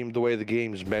the game the way the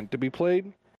game's meant to be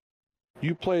played.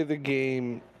 You play the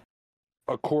game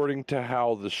according to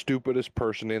how the stupidest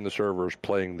person in the server is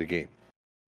playing the game.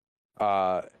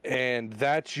 And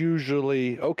that's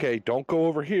usually, okay, don't go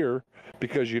over here,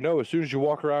 because as soon as you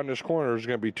walk around this corner, there's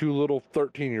going to be 2 little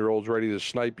 13-year-olds ready to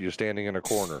snipe you standing in a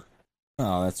corner.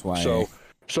 Oh, that's why.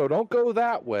 So don't go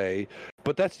that way,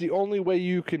 but that's the only way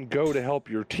you can go to help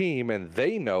your team, and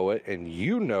they know it, and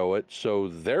you know it, so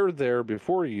they're there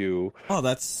before you. Oh,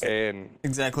 that's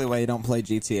exactly why you don't play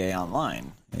GTA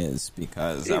Online, is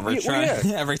because every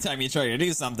time you try to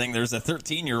do something, there's a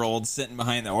 13-year-old sitting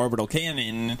behind the orbital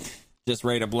cannon just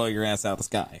ready to blow your ass out of the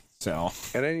sky. So,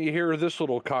 and then you hear this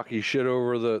little cocky shit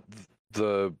over the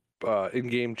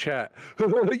in-game chat.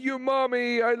 You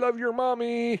mommy, I love your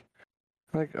mommy.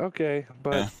 Like, okay,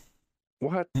 but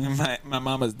what? My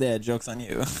mama's dead. Joke's on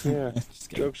you. Yeah,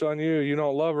 joke's on you. You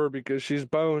don't love her because she's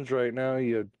bones right now,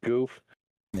 you goof.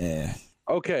 Yeah.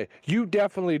 Okay, you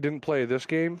definitely didn't play this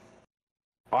game.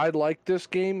 I like this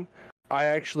game. I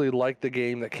actually like the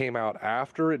game that came out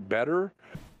after it better,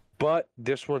 but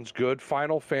this one's good.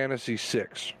 Final Fantasy VI.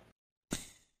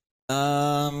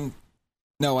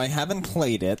 No, I haven't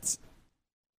played it.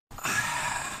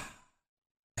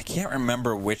 I can't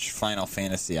remember which Final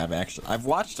Fantasy I've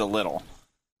watched a little.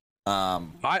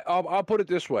 I'll put it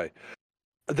this way.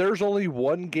 There's only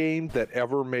one game that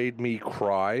ever made me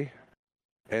cry,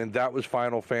 and that was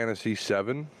Final Fantasy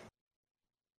VII.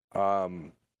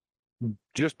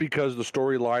 Just because the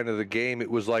storyline of the game,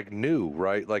 it was like new,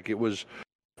 right? Like it was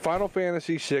Final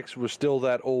Fantasy VI was still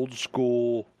that old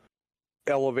school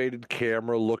elevated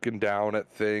camera looking down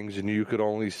at things, and you could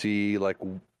only see like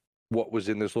what was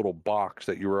in this little box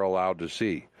that you were allowed to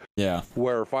see. Yeah.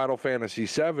 Where Final Fantasy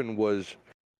VII was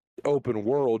open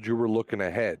world, you were looking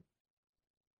ahead.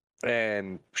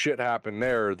 And shit happened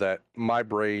there that my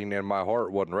brain and my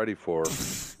heart wasn't ready for.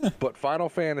 But Final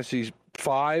Fantasy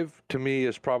V to me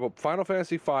is probably Final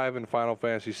Fantasy V and Final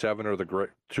Fantasy VII are the great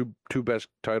two best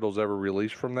titles ever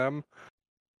released from them.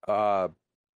 Final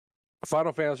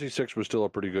Fantasy VI was still a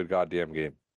pretty good goddamn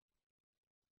game.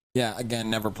 Yeah,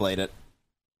 again, never played it.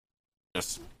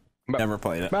 Just never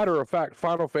played it. Matter of fact,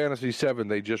 Final Fantasy VII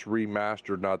they just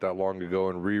remastered not that long ago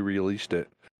and re-released it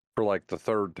for like the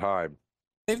third time.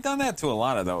 They've done that to a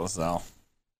lot of those, though.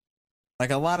 Like,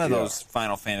 a lot of those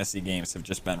Final Fantasy games have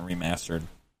just been remastered.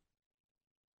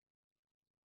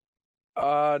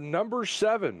 Number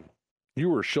 7. You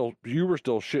were still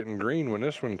shitting green when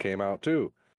this one came out,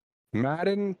 too.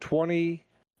 Madden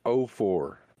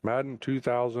 2004. Madden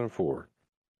 2004.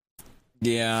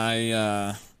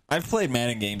 Yeah, I've played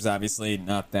Madden games, obviously.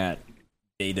 Not that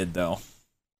dated, though.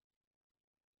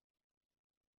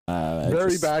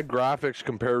 Very bad graphics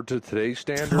compared to today's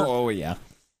standard. Oh, yeah.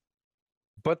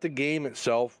 But the game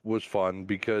itself was fun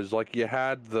because, like, you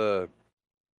had that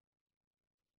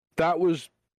was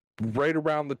right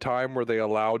around the time where they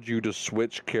allowed you to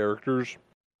switch characters,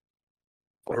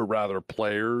 or rather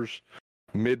players,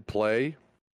 mid-play.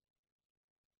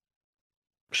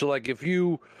 So, like, if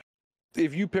you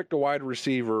picked a wide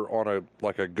receiver on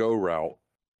a go route,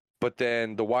 but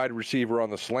then the wide receiver on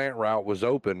the slant route was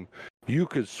open, you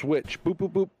could switch, boop,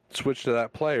 boop, boop, switch to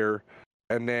that player,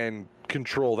 and then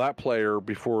control that player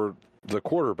before the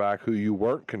quarterback, who you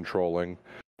weren't controlling,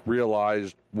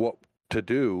 realized what to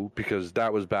do, because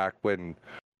that was back when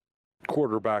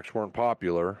quarterbacks weren't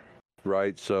popular,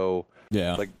 right? So,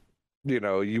 yeah, like, you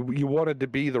know, you wanted to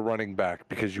be the running back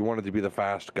because you wanted to be the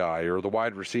fast guy, or the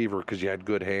wide receiver because you had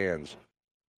good hands.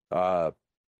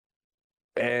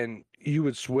 And you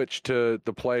would switch to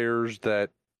the players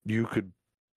that you could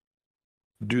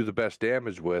do the best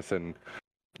damage with, and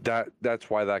that's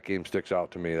why that game sticks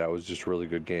out to me. That was just a really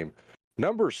good game.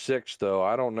 Number 6, though,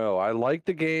 I don't know. I like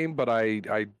the game, but I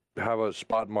have a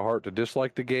spot in my heart to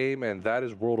dislike the game, and that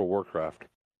is World of Warcraft.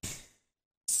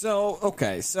 So,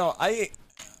 okay, so I'm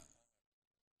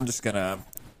just gonna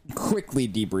quickly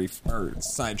debrief or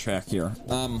sidetrack here.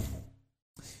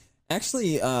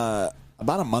 Actually, about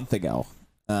a month ago,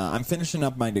 I'm finishing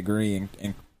up my degree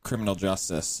in criminal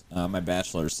justice, my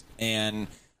bachelor's, and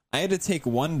I had to take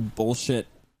one bullshit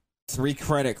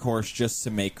 3-credit course just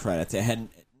to make credits. It had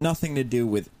nothing to do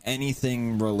with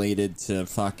anything related to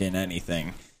fucking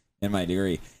anything in my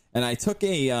degree, and I took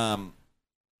a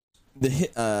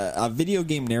video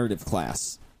game narrative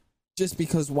class. Just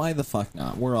because, why the fuck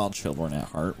not? We're all children at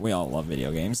heart. We all love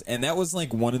video games. And that was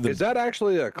like one of the... Is that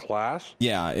actually a class?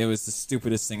 Yeah, it was the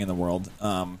stupidest thing in the world.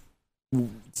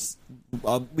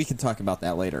 We can talk about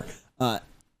that later.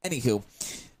 Anywho,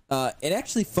 it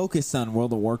actually focused on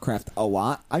World of Warcraft a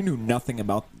lot. I knew nothing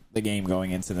about the game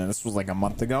going into this. This was like a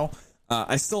month ago.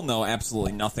 I still know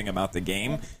absolutely nothing about the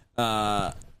game.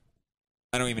 I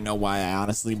don't even know why I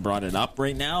honestly brought it up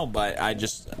right now, but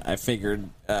I figured...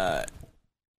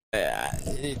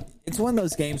 it's one of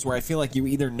those games where I feel like you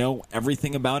either know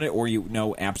everything about it or you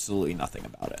know absolutely nothing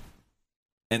about it,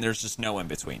 and there's just no in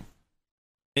between.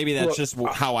 Maybe that's just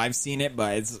how I've seen it,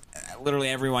 but it's literally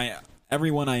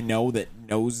everyone I know that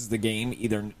knows the game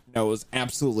either knows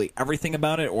absolutely everything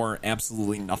about it or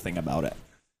absolutely nothing about it.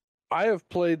 I have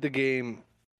played the game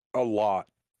a lot.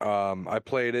 I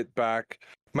played it back.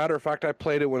 Matter of fact, I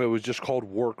played it when it was just called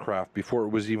Warcraft, before it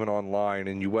was even online,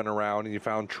 and you went around and you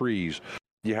found trees.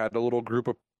 You had a little group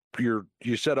of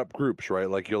you set up groups, right?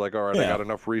 Like, you're like, all right, I got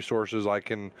enough resources, I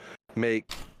can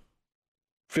make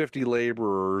 50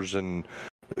 laborers and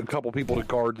a couple people to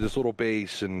guard this little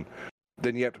base, and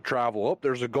then you have to travel. Oh,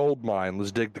 there's a gold mine.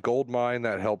 Let's dig the gold mine.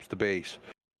 That helps the base.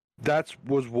 That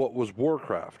was what was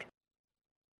Warcraft.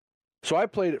 So I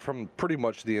played it from pretty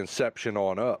much the inception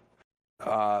on up.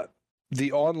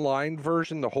 The online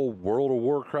version, the whole World of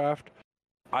Warcraft,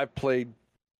 I've played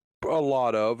a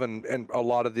lot of and a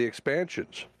lot of the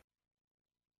expansions.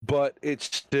 But it's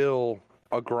still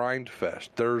a grind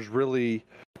fest. There's a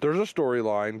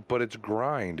storyline, but it's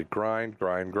grind.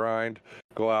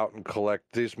 Go out and collect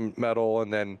this metal,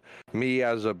 and then me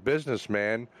as a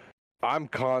businessman, I'm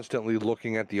constantly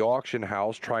looking at the auction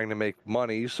house trying to make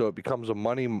money, so it becomes a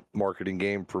money marketing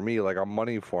game for me, like I'm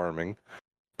money farming.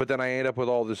 But then I end up with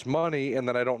all this money, and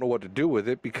then I don't know what to do with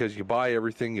it because you buy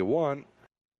everything you want,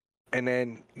 and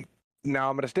then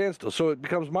now I'm at a standstill. So it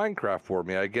becomes Minecraft for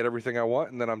me. I get everything I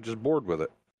want, and then I'm just bored with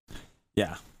it.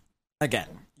 Yeah. Again,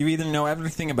 you either know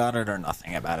everything about it or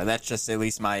nothing about it. That's just at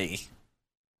least my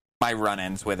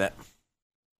run-ins with it.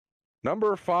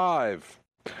 Number 5.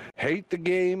 Hate the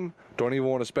game. Don't even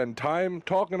want to spend time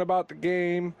talking about the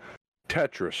game.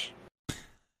 Tetris.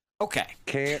 Okay.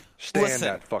 Can't stand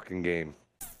that fucking game.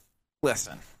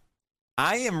 Listen.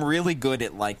 I am really good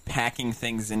at, like, packing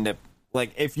things into...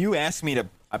 Like, if you ask me to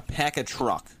pack a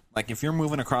truck, like, if you're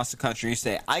moving across the country, you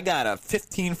say, I got a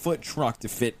 15-foot truck to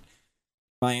fit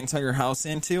my entire house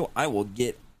into, I will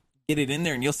get it in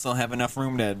there, and you'll still have enough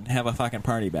room to have a fucking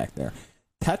party back there.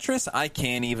 Tetris, I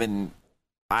can't even...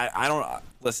 I don't...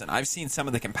 Listen, I've seen some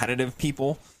of the competitive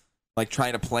people, like,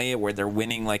 try to play it where they're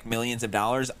winning, like, millions of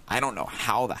dollars. I don't know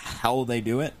how the hell they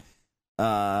do it.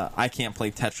 I can't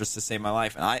play Tetris to save my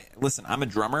life. And listen, I'm a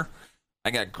drummer. I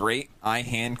got great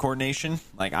eye-hand coordination.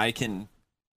 Like, I can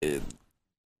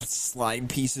slide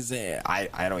pieces in.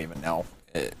 I don't even know.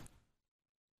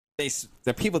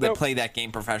 The people that play that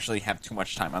game professionally have too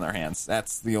much time on their hands.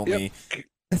 That's the only... Yep.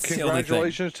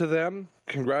 Congratulations to them.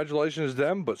 Congratulations to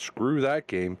them, but screw that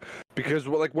game. Because,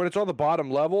 like, when it's on the bottom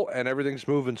level and everything's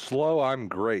moving slow, I'm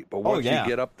great. But once you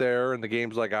get up there and the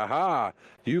game's like, aha,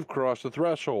 you've crossed the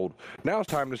threshold. Now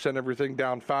it's time to send everything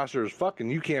down faster as fuck,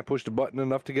 and you can't push the button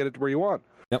enough to get it to where you want.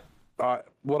 Yep.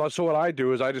 What I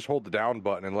do is I just hold the down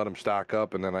button and let them stack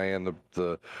up, and then I end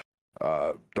the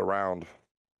round.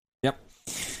 Yep.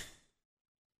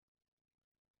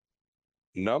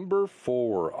 Number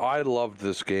 4. I loved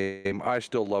this game. I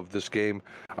still love this game.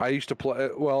 I used to play,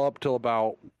 up till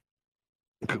about,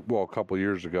 a couple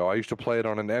years ago, I used to play it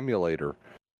on an emulator.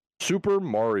 Super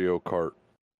Mario Kart.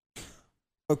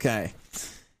 Okay.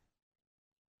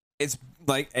 It's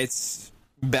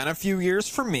been a few years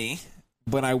for me,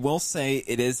 but I will say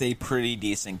it is a pretty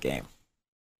decent game.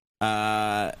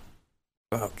 Oh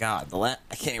God,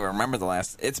 I can't even remember the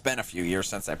last. It's been a few years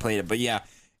since I played it, but yeah.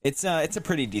 It's a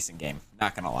pretty decent game,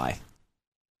 not gonna lie.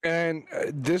 And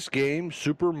this game,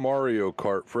 Super Mario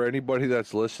Kart, for anybody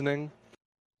that's listening,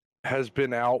 has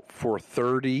been out for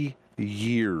 30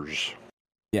 years.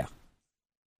 Yeah.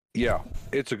 Yeah,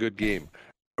 it's a good game.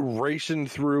 Racing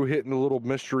through, hitting the little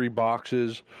mystery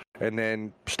boxes, and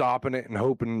then stopping it and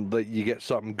hoping that you get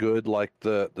something good like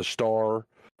the star,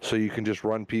 so you can just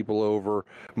run people over.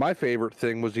 My favorite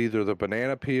thing was either the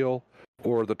banana peel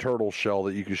or the turtle shell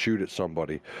that you can shoot at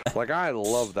somebody. Like, I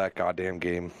love that goddamn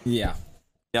game. Yeah.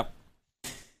 Yep.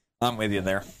 I'm with you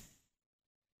there.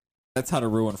 That's how to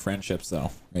ruin friendships, though.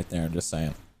 Right there, I'm just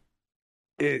saying.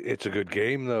 It's a good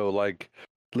game, though. Like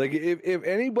if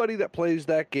anybody that plays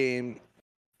that game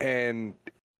and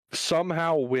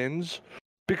somehow wins,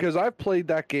 because I've played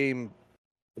that game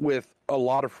with a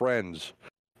lot of friends,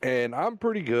 and I'm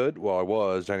pretty good. Well, I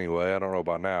was anyway. I don't know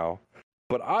about now.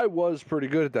 But I was pretty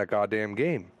good at that goddamn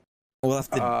game. We'll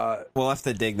have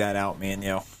to dig that out, me and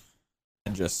you.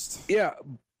 And just... Yeah,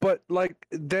 but, like,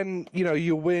 then,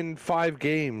 you win 5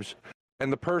 games,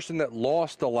 and the person that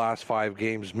lost the last 5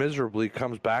 games miserably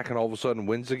comes back and all of a sudden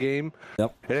wins the game.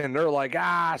 Yep. And they're like,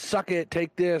 suck it,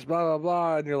 take this, blah, blah,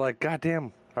 blah. And you're like,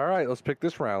 goddamn, all right, let's pick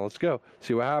this round. Let's go.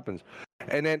 See what happens.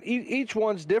 And then each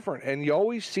one's different, and you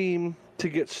always seem to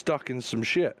get stuck in some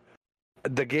shit.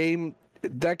 That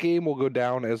game will go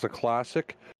down as a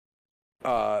classic.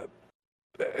 I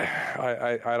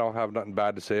don't have nothing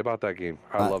bad to say about that game.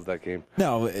 I love that game.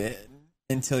 No,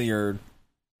 until you're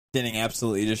getting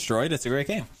absolutely destroyed, it's a great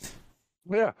game.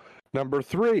 Yeah. Number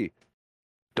 3.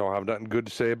 Don't have nothing good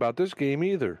to say about this game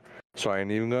either, so I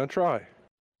ain't even gonna try.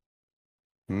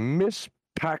 Miss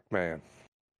Pac-Man.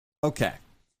 Okay.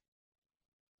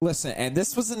 Listen, and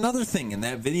this was another thing in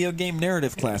that video game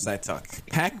narrative class I took.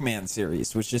 Pac-Man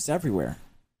series was just everywhere.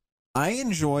 I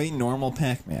enjoy normal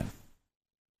Pac-Man.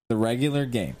 The regular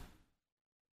game.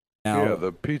 Now, yeah,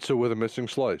 the pizza with a missing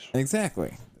slice.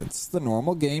 Exactly. It's the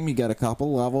normal game. You got a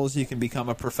couple levels. You can become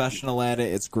a professional at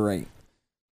it. It's great.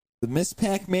 The Miss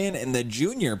Pac-Man and the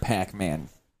Junior Pac-Man.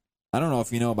 I don't know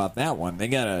if you know about that one. They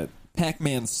got a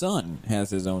Pac-Man's son has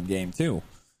his own game, too.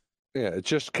 Yeah, it's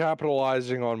just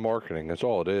capitalizing on marketing. That's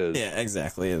all it is. Yeah,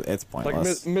 exactly. It's Like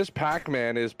pointless. Miss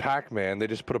Pac-Man is Pac-Man. They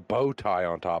just put a bow tie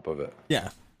on top of it. Yeah.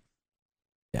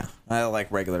 Yeah. I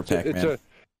like regular Pac-Man.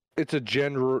 It's a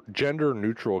gender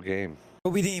neutral game. But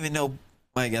we didn't even know,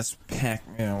 I guess,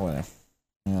 whatever.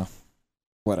 Yeah.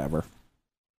 Whatever.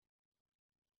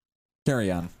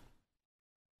 Carry on.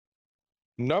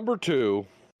 Number 2,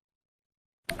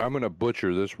 I'm going to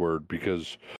butcher this word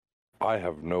because I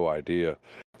have no idea.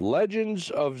 Legends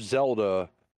of Zelda.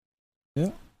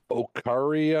 Yeah.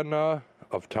 Ocarina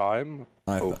of Time.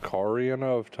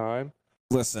 Ocarina of Time.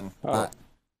 Listen,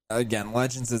 again,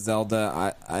 Legends of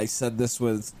Zelda. I said this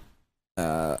was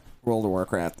World of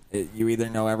Warcraft. You either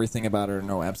know everything about it or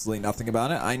know absolutely nothing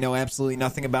about it. I know absolutely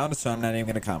nothing about it, so I'm not even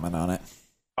going to comment on it.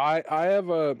 I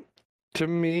have to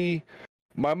me,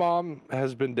 my mom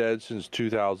has been dead since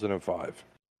 2005.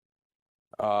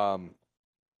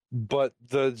 But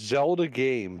the Zelda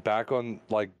game back on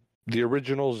like the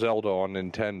original Zelda on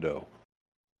Nintendo,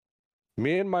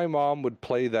 me and my mom would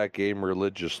play that game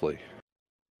religiously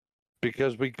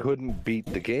because we couldn't beat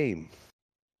the game.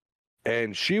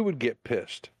 And she would get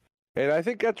pissed. And I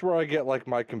think that's where I get like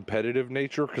my competitive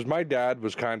nature, because my dad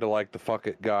was kind of like the fuck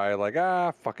it guy, like,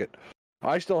 fuck it.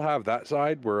 I still have that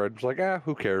side where I'm just like,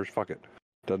 who cares? Fuck it.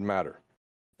 Doesn't matter.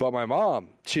 But my mom,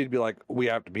 she'd be like, we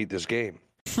have to beat this game.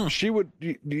 She would,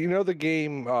 do you know the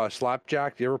game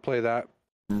Slapjack? Do you ever play that?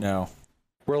 No.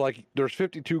 Where like there's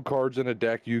 52 cards in a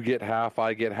deck, you get half,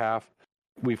 I get half.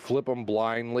 We flip them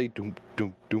blindly. Doom,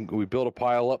 doom, doom. We build a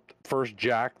pile up. First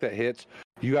jack that hits,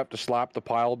 you have to slap the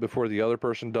pile before the other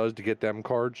person does to get them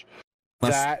cards.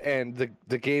 That and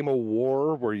the game of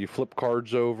War where you flip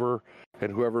cards over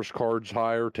and whoever's card's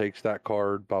higher takes that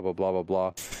card, blah, blah, blah, blah,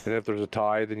 blah. And if there's a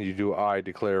tie, then you do I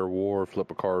declare war, flip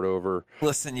a card over.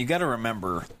 Listen, you got to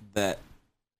remember that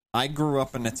I grew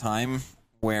up in a time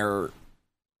where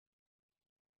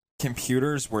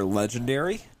computers were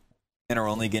legendary and are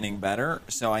only getting better,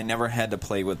 so I never had to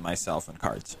play with myself in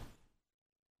cards.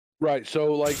 Right,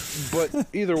 so like, but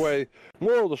either way,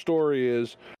 moral of the story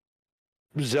is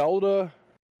Zelda,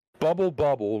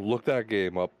 Bubble, look that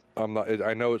game up. I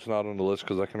know it's not on the list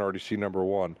because I can already see number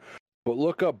 1, but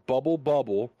look up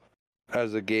Bubble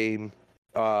as a game,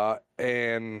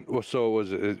 and so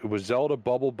it was Zelda,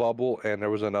 Bubble, and there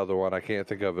was another one, I can't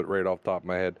think of it right off the top of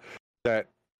my head, that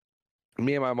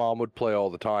me and my mom would play all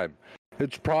the time.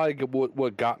 It's probably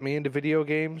what got me into video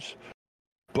games,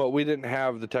 but we didn't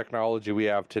have the technology we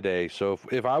have today. So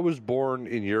if I was born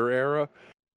in your era,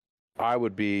 I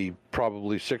would be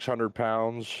probably 600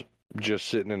 pounds just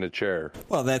sitting in a chair.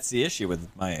 Well, that's the issue with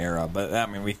my era, but I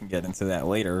mean, we can get into that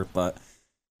later. But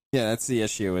yeah, that's the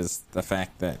issue, is the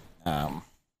fact that, I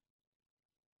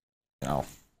don't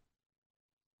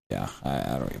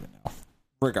even know.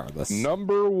 Regardless.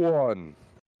 Number 1,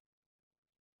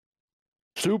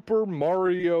 Super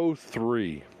Mario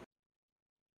 3.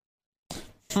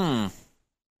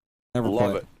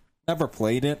 Never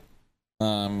played it.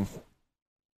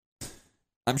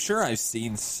 I'm sure I've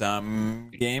seen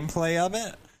some gameplay of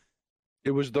it.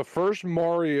 It was the first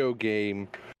Mario game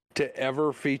to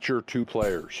ever feature 2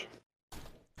 players.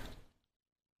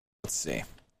 Let's see.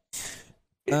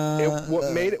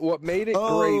 What made it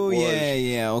great was...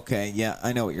 okay. Yeah,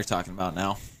 I know what you're talking about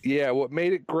now. Yeah, what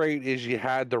made it great is you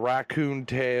had the raccoon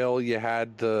tail, you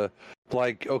had the,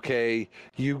 like, okay,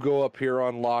 you go up here,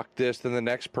 unlock this, then the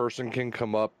next person can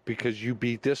come up because you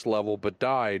beat this level but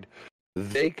died.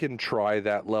 They can try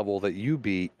that level that you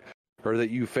beat, or that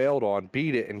you failed on,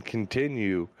 beat it, and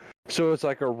continue. So it's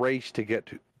like a race to get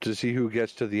to see who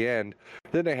gets to the end.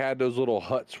 Then they had those little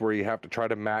huts where you have to try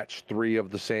to match 3 of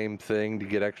the same thing to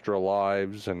get extra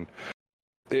lives, and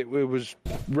it was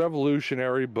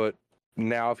revolutionary, but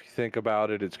now if you think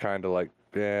about it, it's kind of like,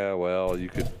 yeah, well, you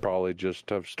could probably just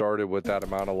have started with that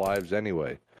amount of lives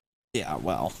anyway. Yeah,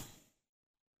 well,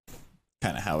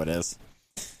 kind of how it is.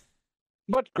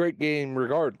 But great game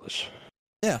regardless.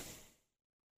 Yeah.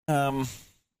 All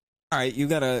right, you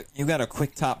got a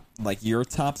quick top, like your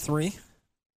top 3?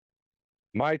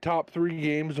 My top 3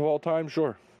 games of all time,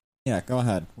 sure. Yeah, go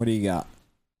ahead. What do you got?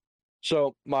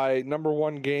 So my number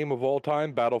 1 game of all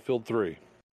time, Battlefield 3.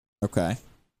 Okay.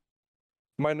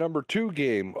 My number 2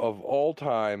 game of all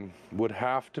time would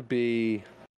have to be,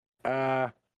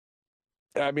 I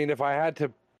mean, if I had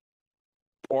to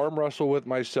arm wrestle with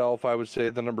myself, I would say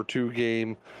the number 2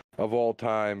 game of all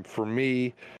time for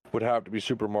me would have to be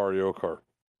Super Mario Kart.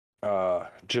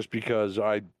 Just because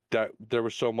there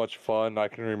was so much fun. I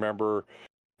can remember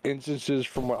instances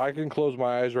I can close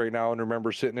my eyes right now and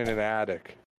remember sitting in an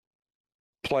attic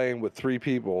playing with 3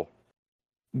 people,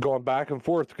 going back and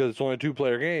forth because it's only a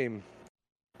 2-player game,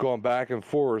 going back and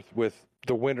forth with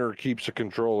the winner keeps the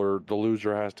controller, the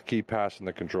loser has to keep passing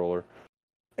the controller.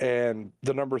 And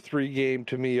the number 3 game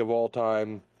to me of all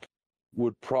time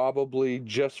would probably,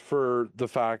 just for the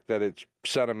fact that it's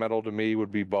sentimental to me,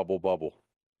 would be Bubble Bubble.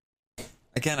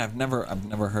 Again, I've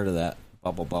never heard of that.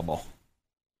 Bubble Bubble.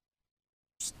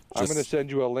 I'm going to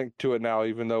send you a link to it now,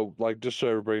 even though, like, just so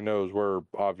everybody knows, we're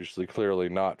obviously clearly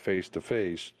not face to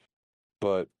face.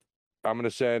 But I'm going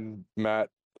to send Matt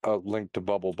a link to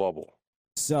Bubble Bubble.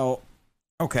 So,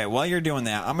 okay, while you're doing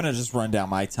that, I'm going to just run down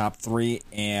my top 3,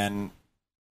 and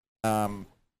I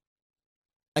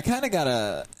kind of got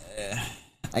a,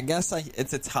 I guess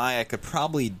it's a tie. I could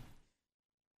probably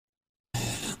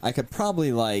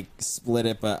like split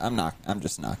it, but I'm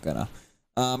just not gonna.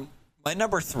 My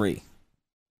number 3,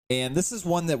 and this is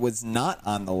one that was not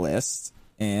on the list,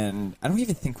 and I don't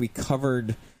even think we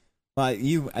covered. I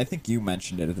think you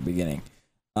mentioned it at the beginning.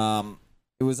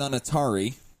 It was on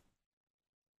Atari,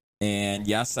 and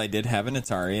yes, I did have an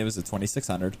Atari. It was a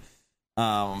 2600.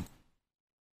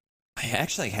 I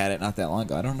actually had it not that long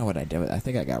ago. I don't know what I did with it. I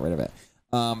think I got rid of it.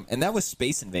 And that was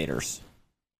Space Invaders.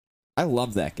 I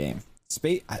love that game.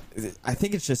 I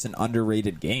think it's just an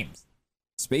underrated game.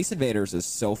 Space Invaders is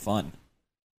so fun.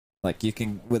 Like, you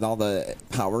can, with all the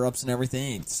power-ups and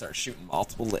everything, you can start shooting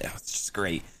multiple. It's just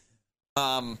great.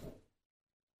 My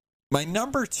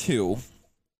number 2,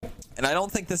 and I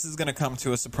don't think this is going to come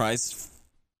to a surprise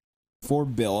for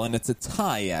Bill, and it's a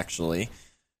tie, actually.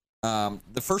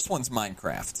 The first one's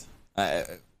Minecraft.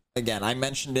 Again, I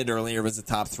mentioned it earlier. It was a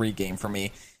top 3 game for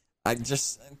me.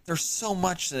 There's so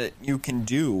much that you can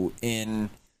do in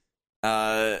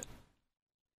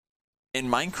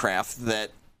Minecraft that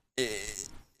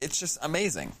it's just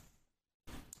amazing.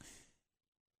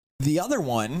 The other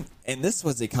one, and this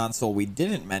was a console we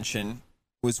didn't mention,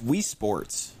 was Wii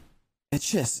Sports. It's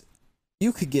just,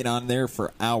 you could get on there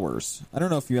for hours. I don't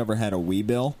know if you ever had a Wii,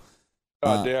 Bill.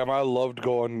 Damn, I loved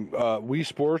going Wii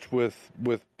Sports with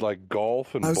like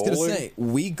golf and bowling. I was going to say,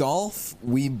 Wii Golf,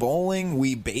 Wii Bowling,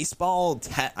 Wii Baseball.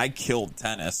 I killed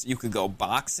tennis. You could go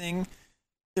boxing.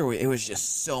 It was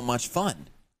just so much fun.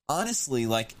 Honestly,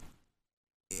 like,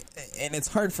 and it's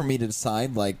hard for me to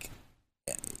decide, like,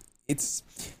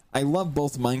 I love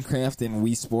both Minecraft and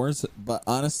Wii Sports, but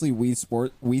honestly,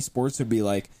 Wii Sports would be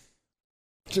like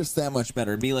just that much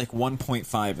better. It'd be like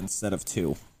 1.5 instead of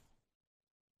 2.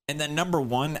 And then number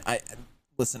 1, I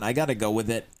got to go with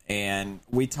it. And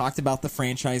we talked about the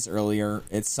franchise earlier.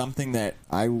 It's something that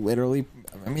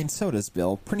so does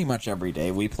Bill. Pretty much every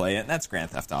day we play it, and that's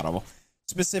Grand Theft Auto.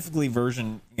 Specifically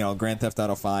version, Grand Theft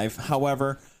Auto 5.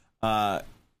 However, I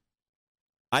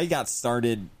got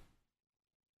started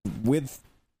with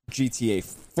GTA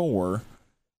 4,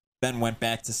 then went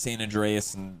back to San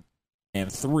Andreas and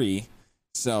 3.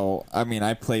 So,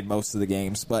 I played most of the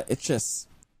games, but it's just...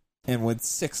 And with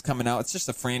 6 coming out, it's just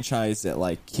a franchise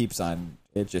that keeps on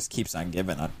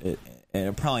giving. And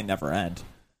it'll probably never end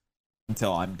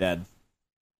until I'm dead,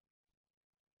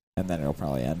 and then it'll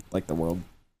probably end like the world.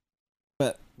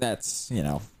 But that's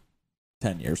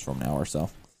 10 years from now or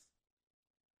so.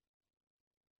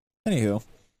 Anywho,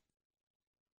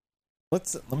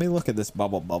 let me look at this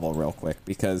bubble real quick,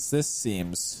 because this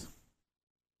seems.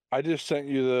 I just sent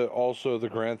you the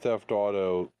Grand Theft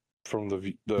Auto. From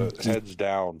the heads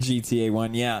down. GTA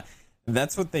 1, yeah.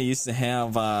 That's what they used to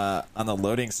have on the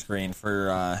loading screen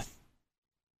for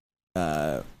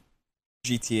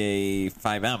GTA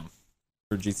 5M,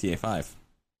 for GTA 5.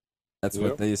 That's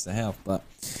what they used to have. But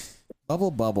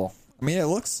Bubble. It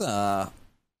looks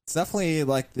it's definitely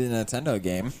like the Nintendo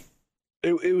game.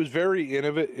 It was very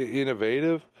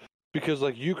innovative, because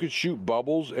you could shoot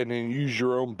bubbles and then use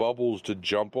your own bubbles to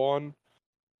jump on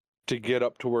to get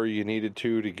up to where you needed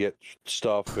to get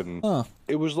stuff. And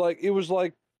it was like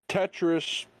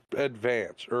Tetris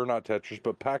Advanced, or not Tetris,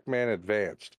 but Pac-Man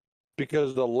Advanced,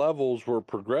 because the levels were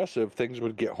progressive. Things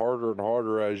would get harder and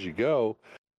harder as you go.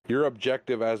 Your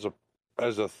objective as a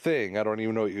thing, I don't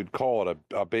even know what you'd call it,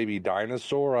 a baby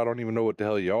dinosaur, I don't even know what the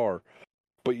hell you are,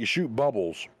 but you shoot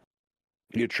bubbles,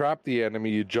 you trap the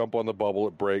enemy, you jump on the bubble,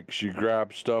 it breaks, you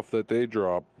grab stuff that they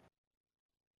drop,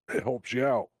 it helps you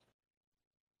out.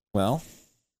 Well,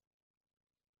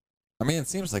 it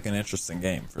seems like an interesting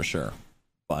game for sure,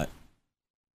 but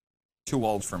too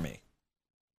old for me.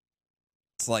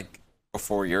 It's like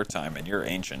before your time, and you're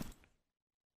ancient.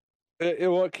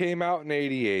 It came out in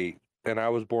 88, and I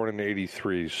was born in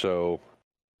 83, so...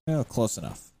 Yeah, close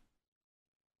enough.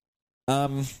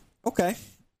 Okay.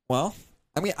 Well,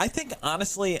 I think,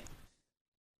 honestly,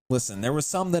 listen, there was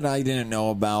some that I didn't know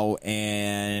about,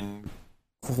 and...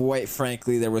 Quite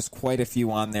frankly, there was quite a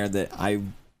few on there that I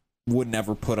would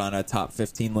never put on a top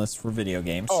 15 list for video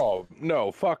games. Oh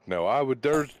no, fuck no! I would.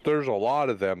 There's a lot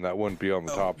of them that wouldn't be on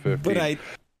the top 15. But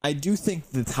I do think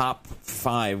the top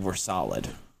 5 were solid,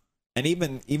 and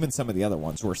even some of the other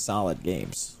ones were solid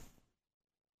games.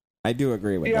 I do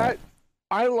agree with that.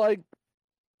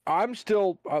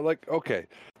 Okay,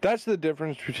 that's the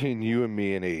difference between you and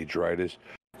me in age, right? Is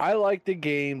I like the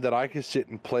game that I can sit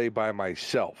and play by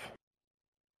myself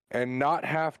and not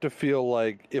have to feel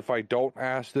like if I don't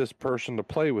ask this person to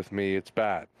play with me, it's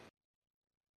bad.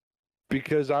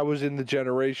 Because I was in the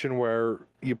generation where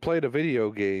you played a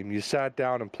video game, you sat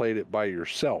down and played it by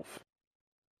yourself.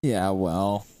 Yeah,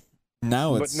 well,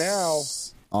 now it's...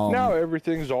 But now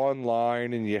everything's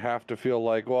online, and you have to feel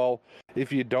like, well,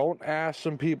 if you don't ask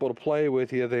some people to play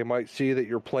with you, they might see that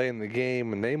you're playing the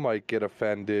game, and they might get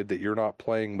offended that you're not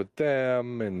playing with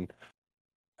them. And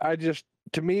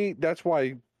to me, that's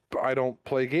why I don't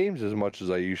play games as much as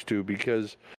I used to,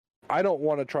 because I don't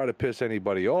want to try to piss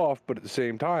anybody off, but at the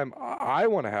same time, I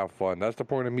want to have fun. That's the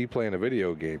point of me playing a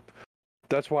video game.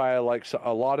 That's why I like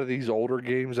a lot of these older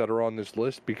games that are on this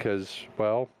list, because,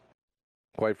 well,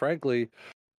 quite frankly,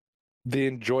 the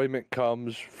enjoyment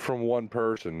comes from one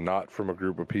person, not from a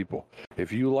group of people.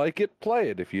 If you like it, play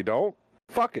it. If you don't,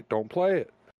 fuck it, don't play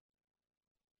it.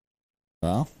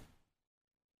 Well,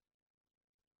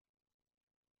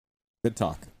 good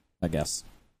talk, I guess.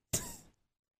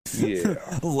 Yeah.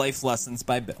 Life lessons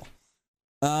by Bill.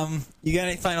 You got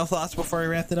any final thoughts before we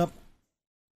wrap it up?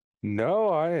 No,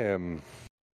 I am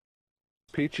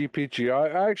peachy. I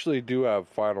actually do have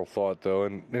final thought, though,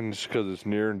 and it's because it's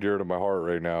near and dear to my heart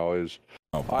right now, is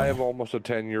I have almost a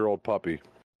 10-year-old puppy.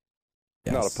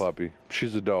 Yes. Not a puppy.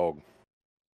 She's a dog.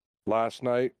 Last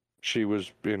night, she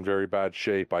was in very bad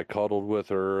shape. I cuddled with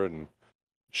her, and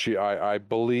I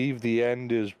believe the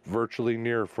end is virtually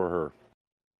near for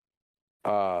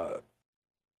her.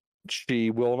 She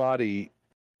will not eat.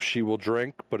 She will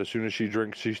drink, but as soon as she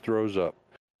drinks, she throws up.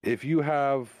 If you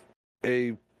have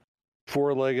a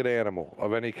 4-legged animal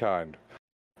of any kind,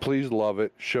 please love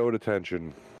it, show it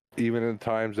attention, even in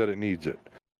times that it needs it.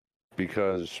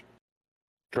 Because,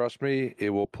 trust me, it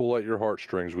will pull at your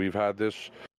heartstrings. We've had this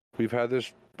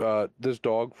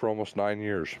dog for almost 9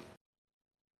 years.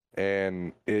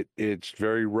 And it's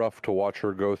very rough to watch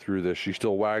her go through this. She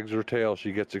still wags her tail.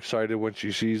 She gets excited when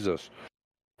she sees us.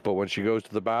 But when she goes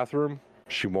to the bathroom,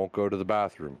 she won't go to the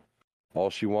bathroom. All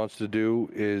she wants to do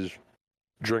is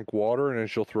drink water, and then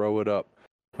she'll throw it up.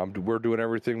 We're doing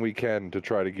everything we can to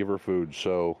try to give her food.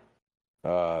 So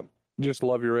just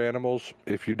love your animals.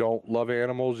 If you don't love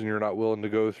animals and you're not willing to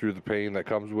go through the pain that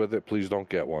comes with it, please don't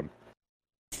get one.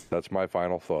 That's my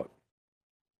final thought.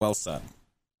 Well said.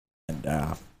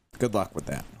 And good luck with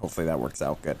that. Hopefully that works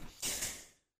out good.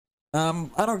 I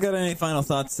don't got any final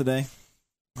thoughts today.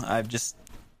 It's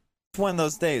one of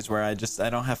those days where I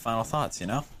don't have final thoughts, you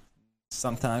know?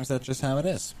 Sometimes that's just how it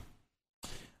is.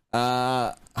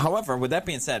 However, with that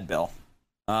being said, Bill.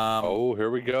 Here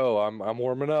we go. I'm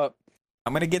warming up.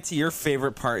 I'm going to get to your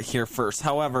favorite part here first.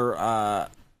 However, I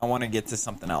want to get to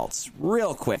something else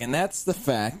real quick. And that's the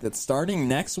fact that starting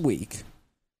next week,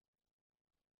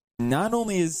 not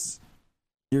only is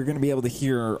you're going to be able to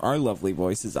hear our lovely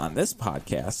voices on this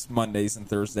podcast, Mondays and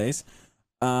Thursdays,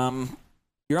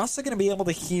 you're also going to be able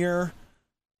to hear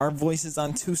our voices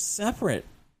on 2 separate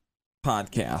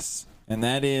podcasts. And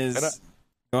that is...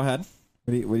 Go ahead.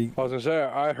 What do you... I was going to say,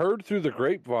 I heard through the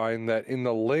grapevine that in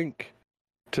the link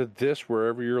to this,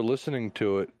 wherever you're listening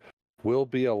to it, will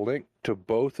be a link to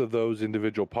both of those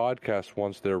individual podcasts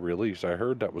once they're released. I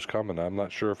heard that was coming. I'm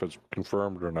not sure if it's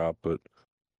confirmed or not, but...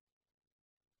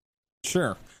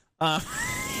 Sure. You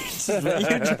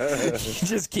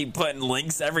just keep putting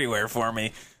links everywhere for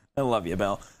me. I love you,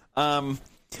 Bill.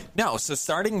 No, so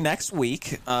starting next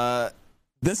week, let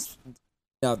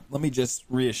me just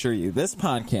reassure you, this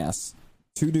podcast,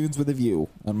 Two Dudes with a View,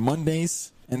 on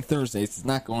Mondays and Thursdays, is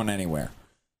not going anywhere.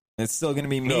 It's still going to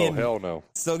be me. No, hell no.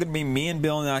 It's still going to be me and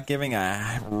Bill not giving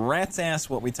a rat's ass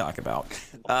what we talk about.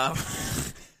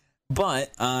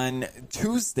 But on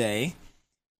Tuesday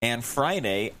and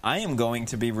Friday, I am going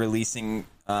to be releasing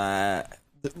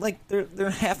they're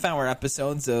half-hour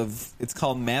episodes of, it's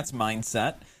called Matt's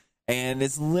Mindset, and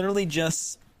it's literally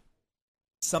just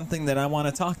something that I want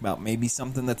to talk about. Maybe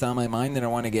something that's on my mind that I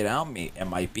want to get out. It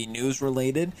might be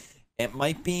news-related. It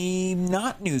might be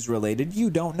not news-related.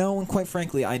 You don't know, and quite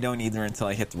frankly, I don't either until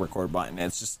I hit the record button.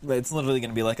 It's literally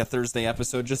going to be like a Thursday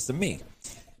episode just to me.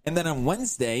 And then on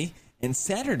Wednesday and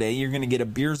Saturday, you're going to get a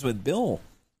Beers with Bill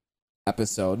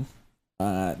episode,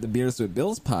 the Beers with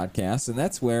Bill's podcast, and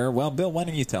that's where, well, Bill, why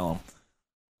don't you tell them?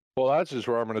 Well, that's just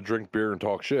where I'm going to drink beer and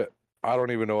talk shit. I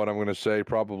don't even know what I'm going to say.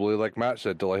 Probably, like Matt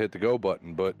said, till I hit the go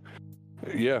button. But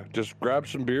yeah, just grab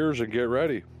some beers and get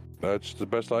ready. That's the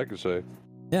best I can say.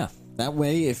 Yeah, that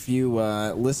way if you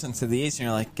listen to these and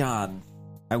you're like, God,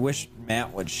 I wish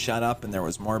Matt would shut up and there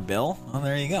was more Bill, well,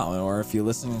 there you go. Or if you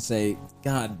listen and say,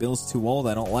 God, Bill's too old,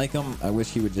 I don't like him, I wish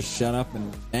he would just shut up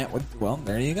and Matt would, well,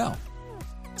 there you go.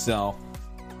 So,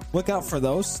 look out for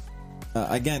those.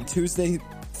 Again, Tuesday,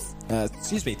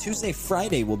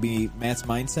 Friday will be Matt's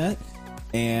Mindset,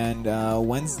 and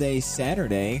Wednesday,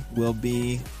 Saturday will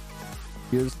be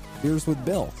Beers with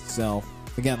Bill. So,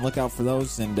 again, look out for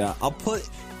those, and I'll put,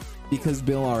 because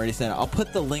Bill already said it, I'll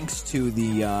put the links to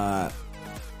the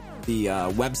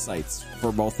websites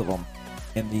for both of them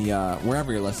in the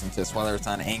wherever you're listening to this, whether it's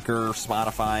on Anchor,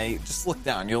 Spotify. Just look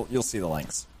down, you'll see the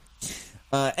links.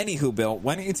 Anywho, Bill,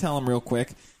 why don't you tell them real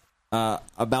quick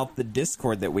about the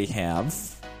Discord that we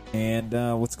have and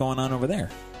what's going on over there?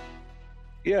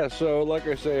 Yeah, so like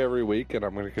I say every week, and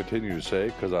I'm going to continue to say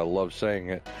because I love saying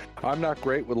it, I'm not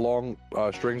great with long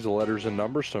strings of letters and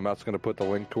numbers, so Matt's going to put the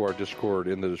link to our Discord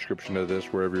in the description of this,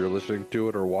 wherever you're listening to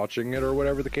it or watching it or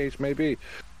whatever the case may be.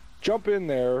 Jump in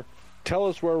there, tell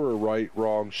us where we're right,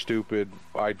 wrong, stupid,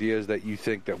 ideas that you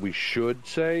think that we should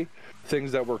say,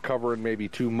 things that we're covering maybe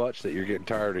too much that you're getting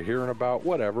tired of hearing about,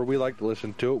 whatever. We like to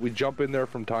listen to it. We jump in there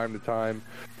from time to time,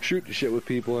 shoot the shit with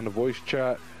people in the voice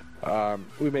chat.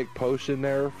 We make posts in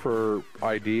there for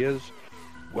ideas.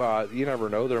 You never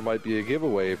know, there might be a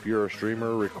giveaway if you're a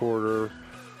streamer, recorder,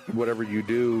 whatever you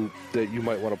do, that you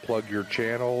might want to plug your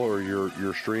channel or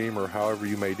your stream or however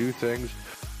you may do things.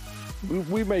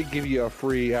 We may give you a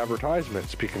free advertisement.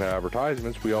 Speaking of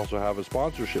advertisements, we also have a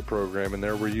sponsorship program in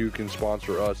there where you can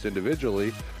sponsor us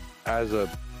individually as a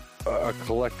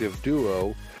collective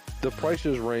duo. The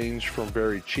prices range from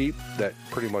very cheap that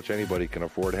pretty much anybody can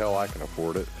afford. Hell, I can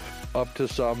afford it. Up to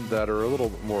some that are a little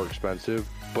bit more expensive.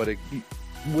 But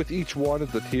with each one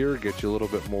of the tier, it gets you a little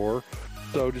bit more.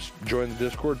 So just join the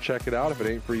Discord, check it out. If it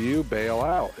ain't for you, bail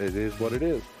out. It is what it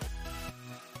is.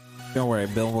 Don't worry,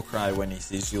 Bill will cry when he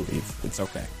sees you leave. It's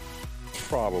okay.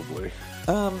 Probably.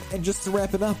 And just to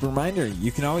wrap it up, reminder,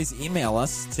 you can always email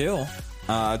us too.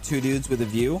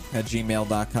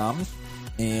 2dudeswithaview@gmail.com.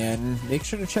 And make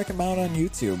sure to check them out on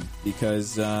YouTube,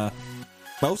 because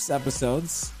most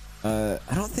episodes, I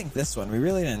don't think this one, we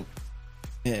really didn't,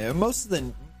 most of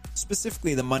the,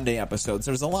 specifically the Monday episodes,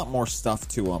 there's a lot more stuff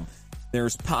to them.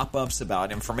 There's pop-ups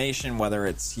about information, whether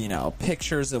it's,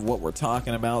 pictures of what we're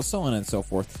talking about, so on and so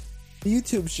forth. The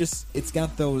YouTube's just, it's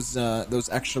got those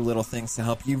extra little things to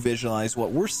help you visualize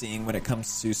what we're seeing when it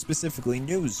comes to specifically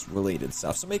news-related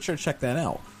stuff. So make sure to check that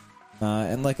out.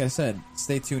 And like I said,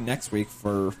 stay tuned next week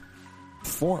for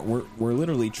we're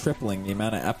literally tripling the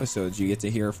amount of episodes you get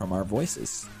to hear from our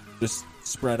voices, just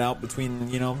spread out between,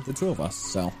 the two of us.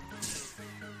 So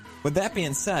with that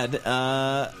being said,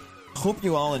 hope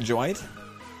you all enjoyed.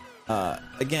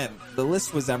 Again, the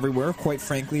list was everywhere. Quite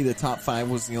frankly, the top 5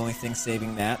 was the only thing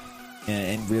saving that,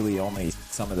 and really only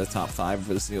some of the top 5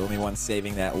 was the only one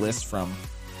saving that list from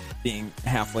being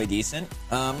halfway decent.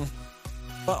 But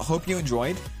hope you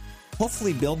enjoyed.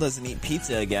 Hopefully Bill doesn't eat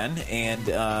pizza again, and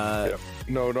Yep.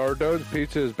 No, Nardone's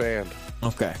pizza is banned.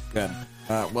 Okay, good.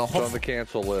 Well, it's on the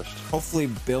cancel list. Hopefully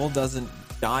Bill doesn't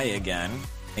die again,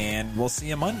 and we'll see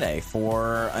you Monday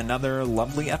for another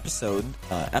lovely episode.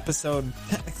 Episode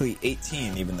technically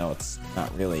 18, even though it's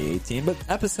not really 18, but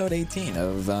episode 18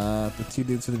 of the Two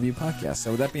Dudes with a View podcast. So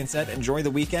with that being said, enjoy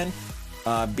the weekend.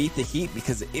 Beat the heat,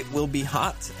 because it will be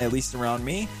hot, at least around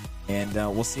me, and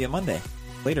we'll see you Monday.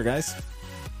 Later, guys.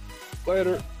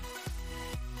 Later.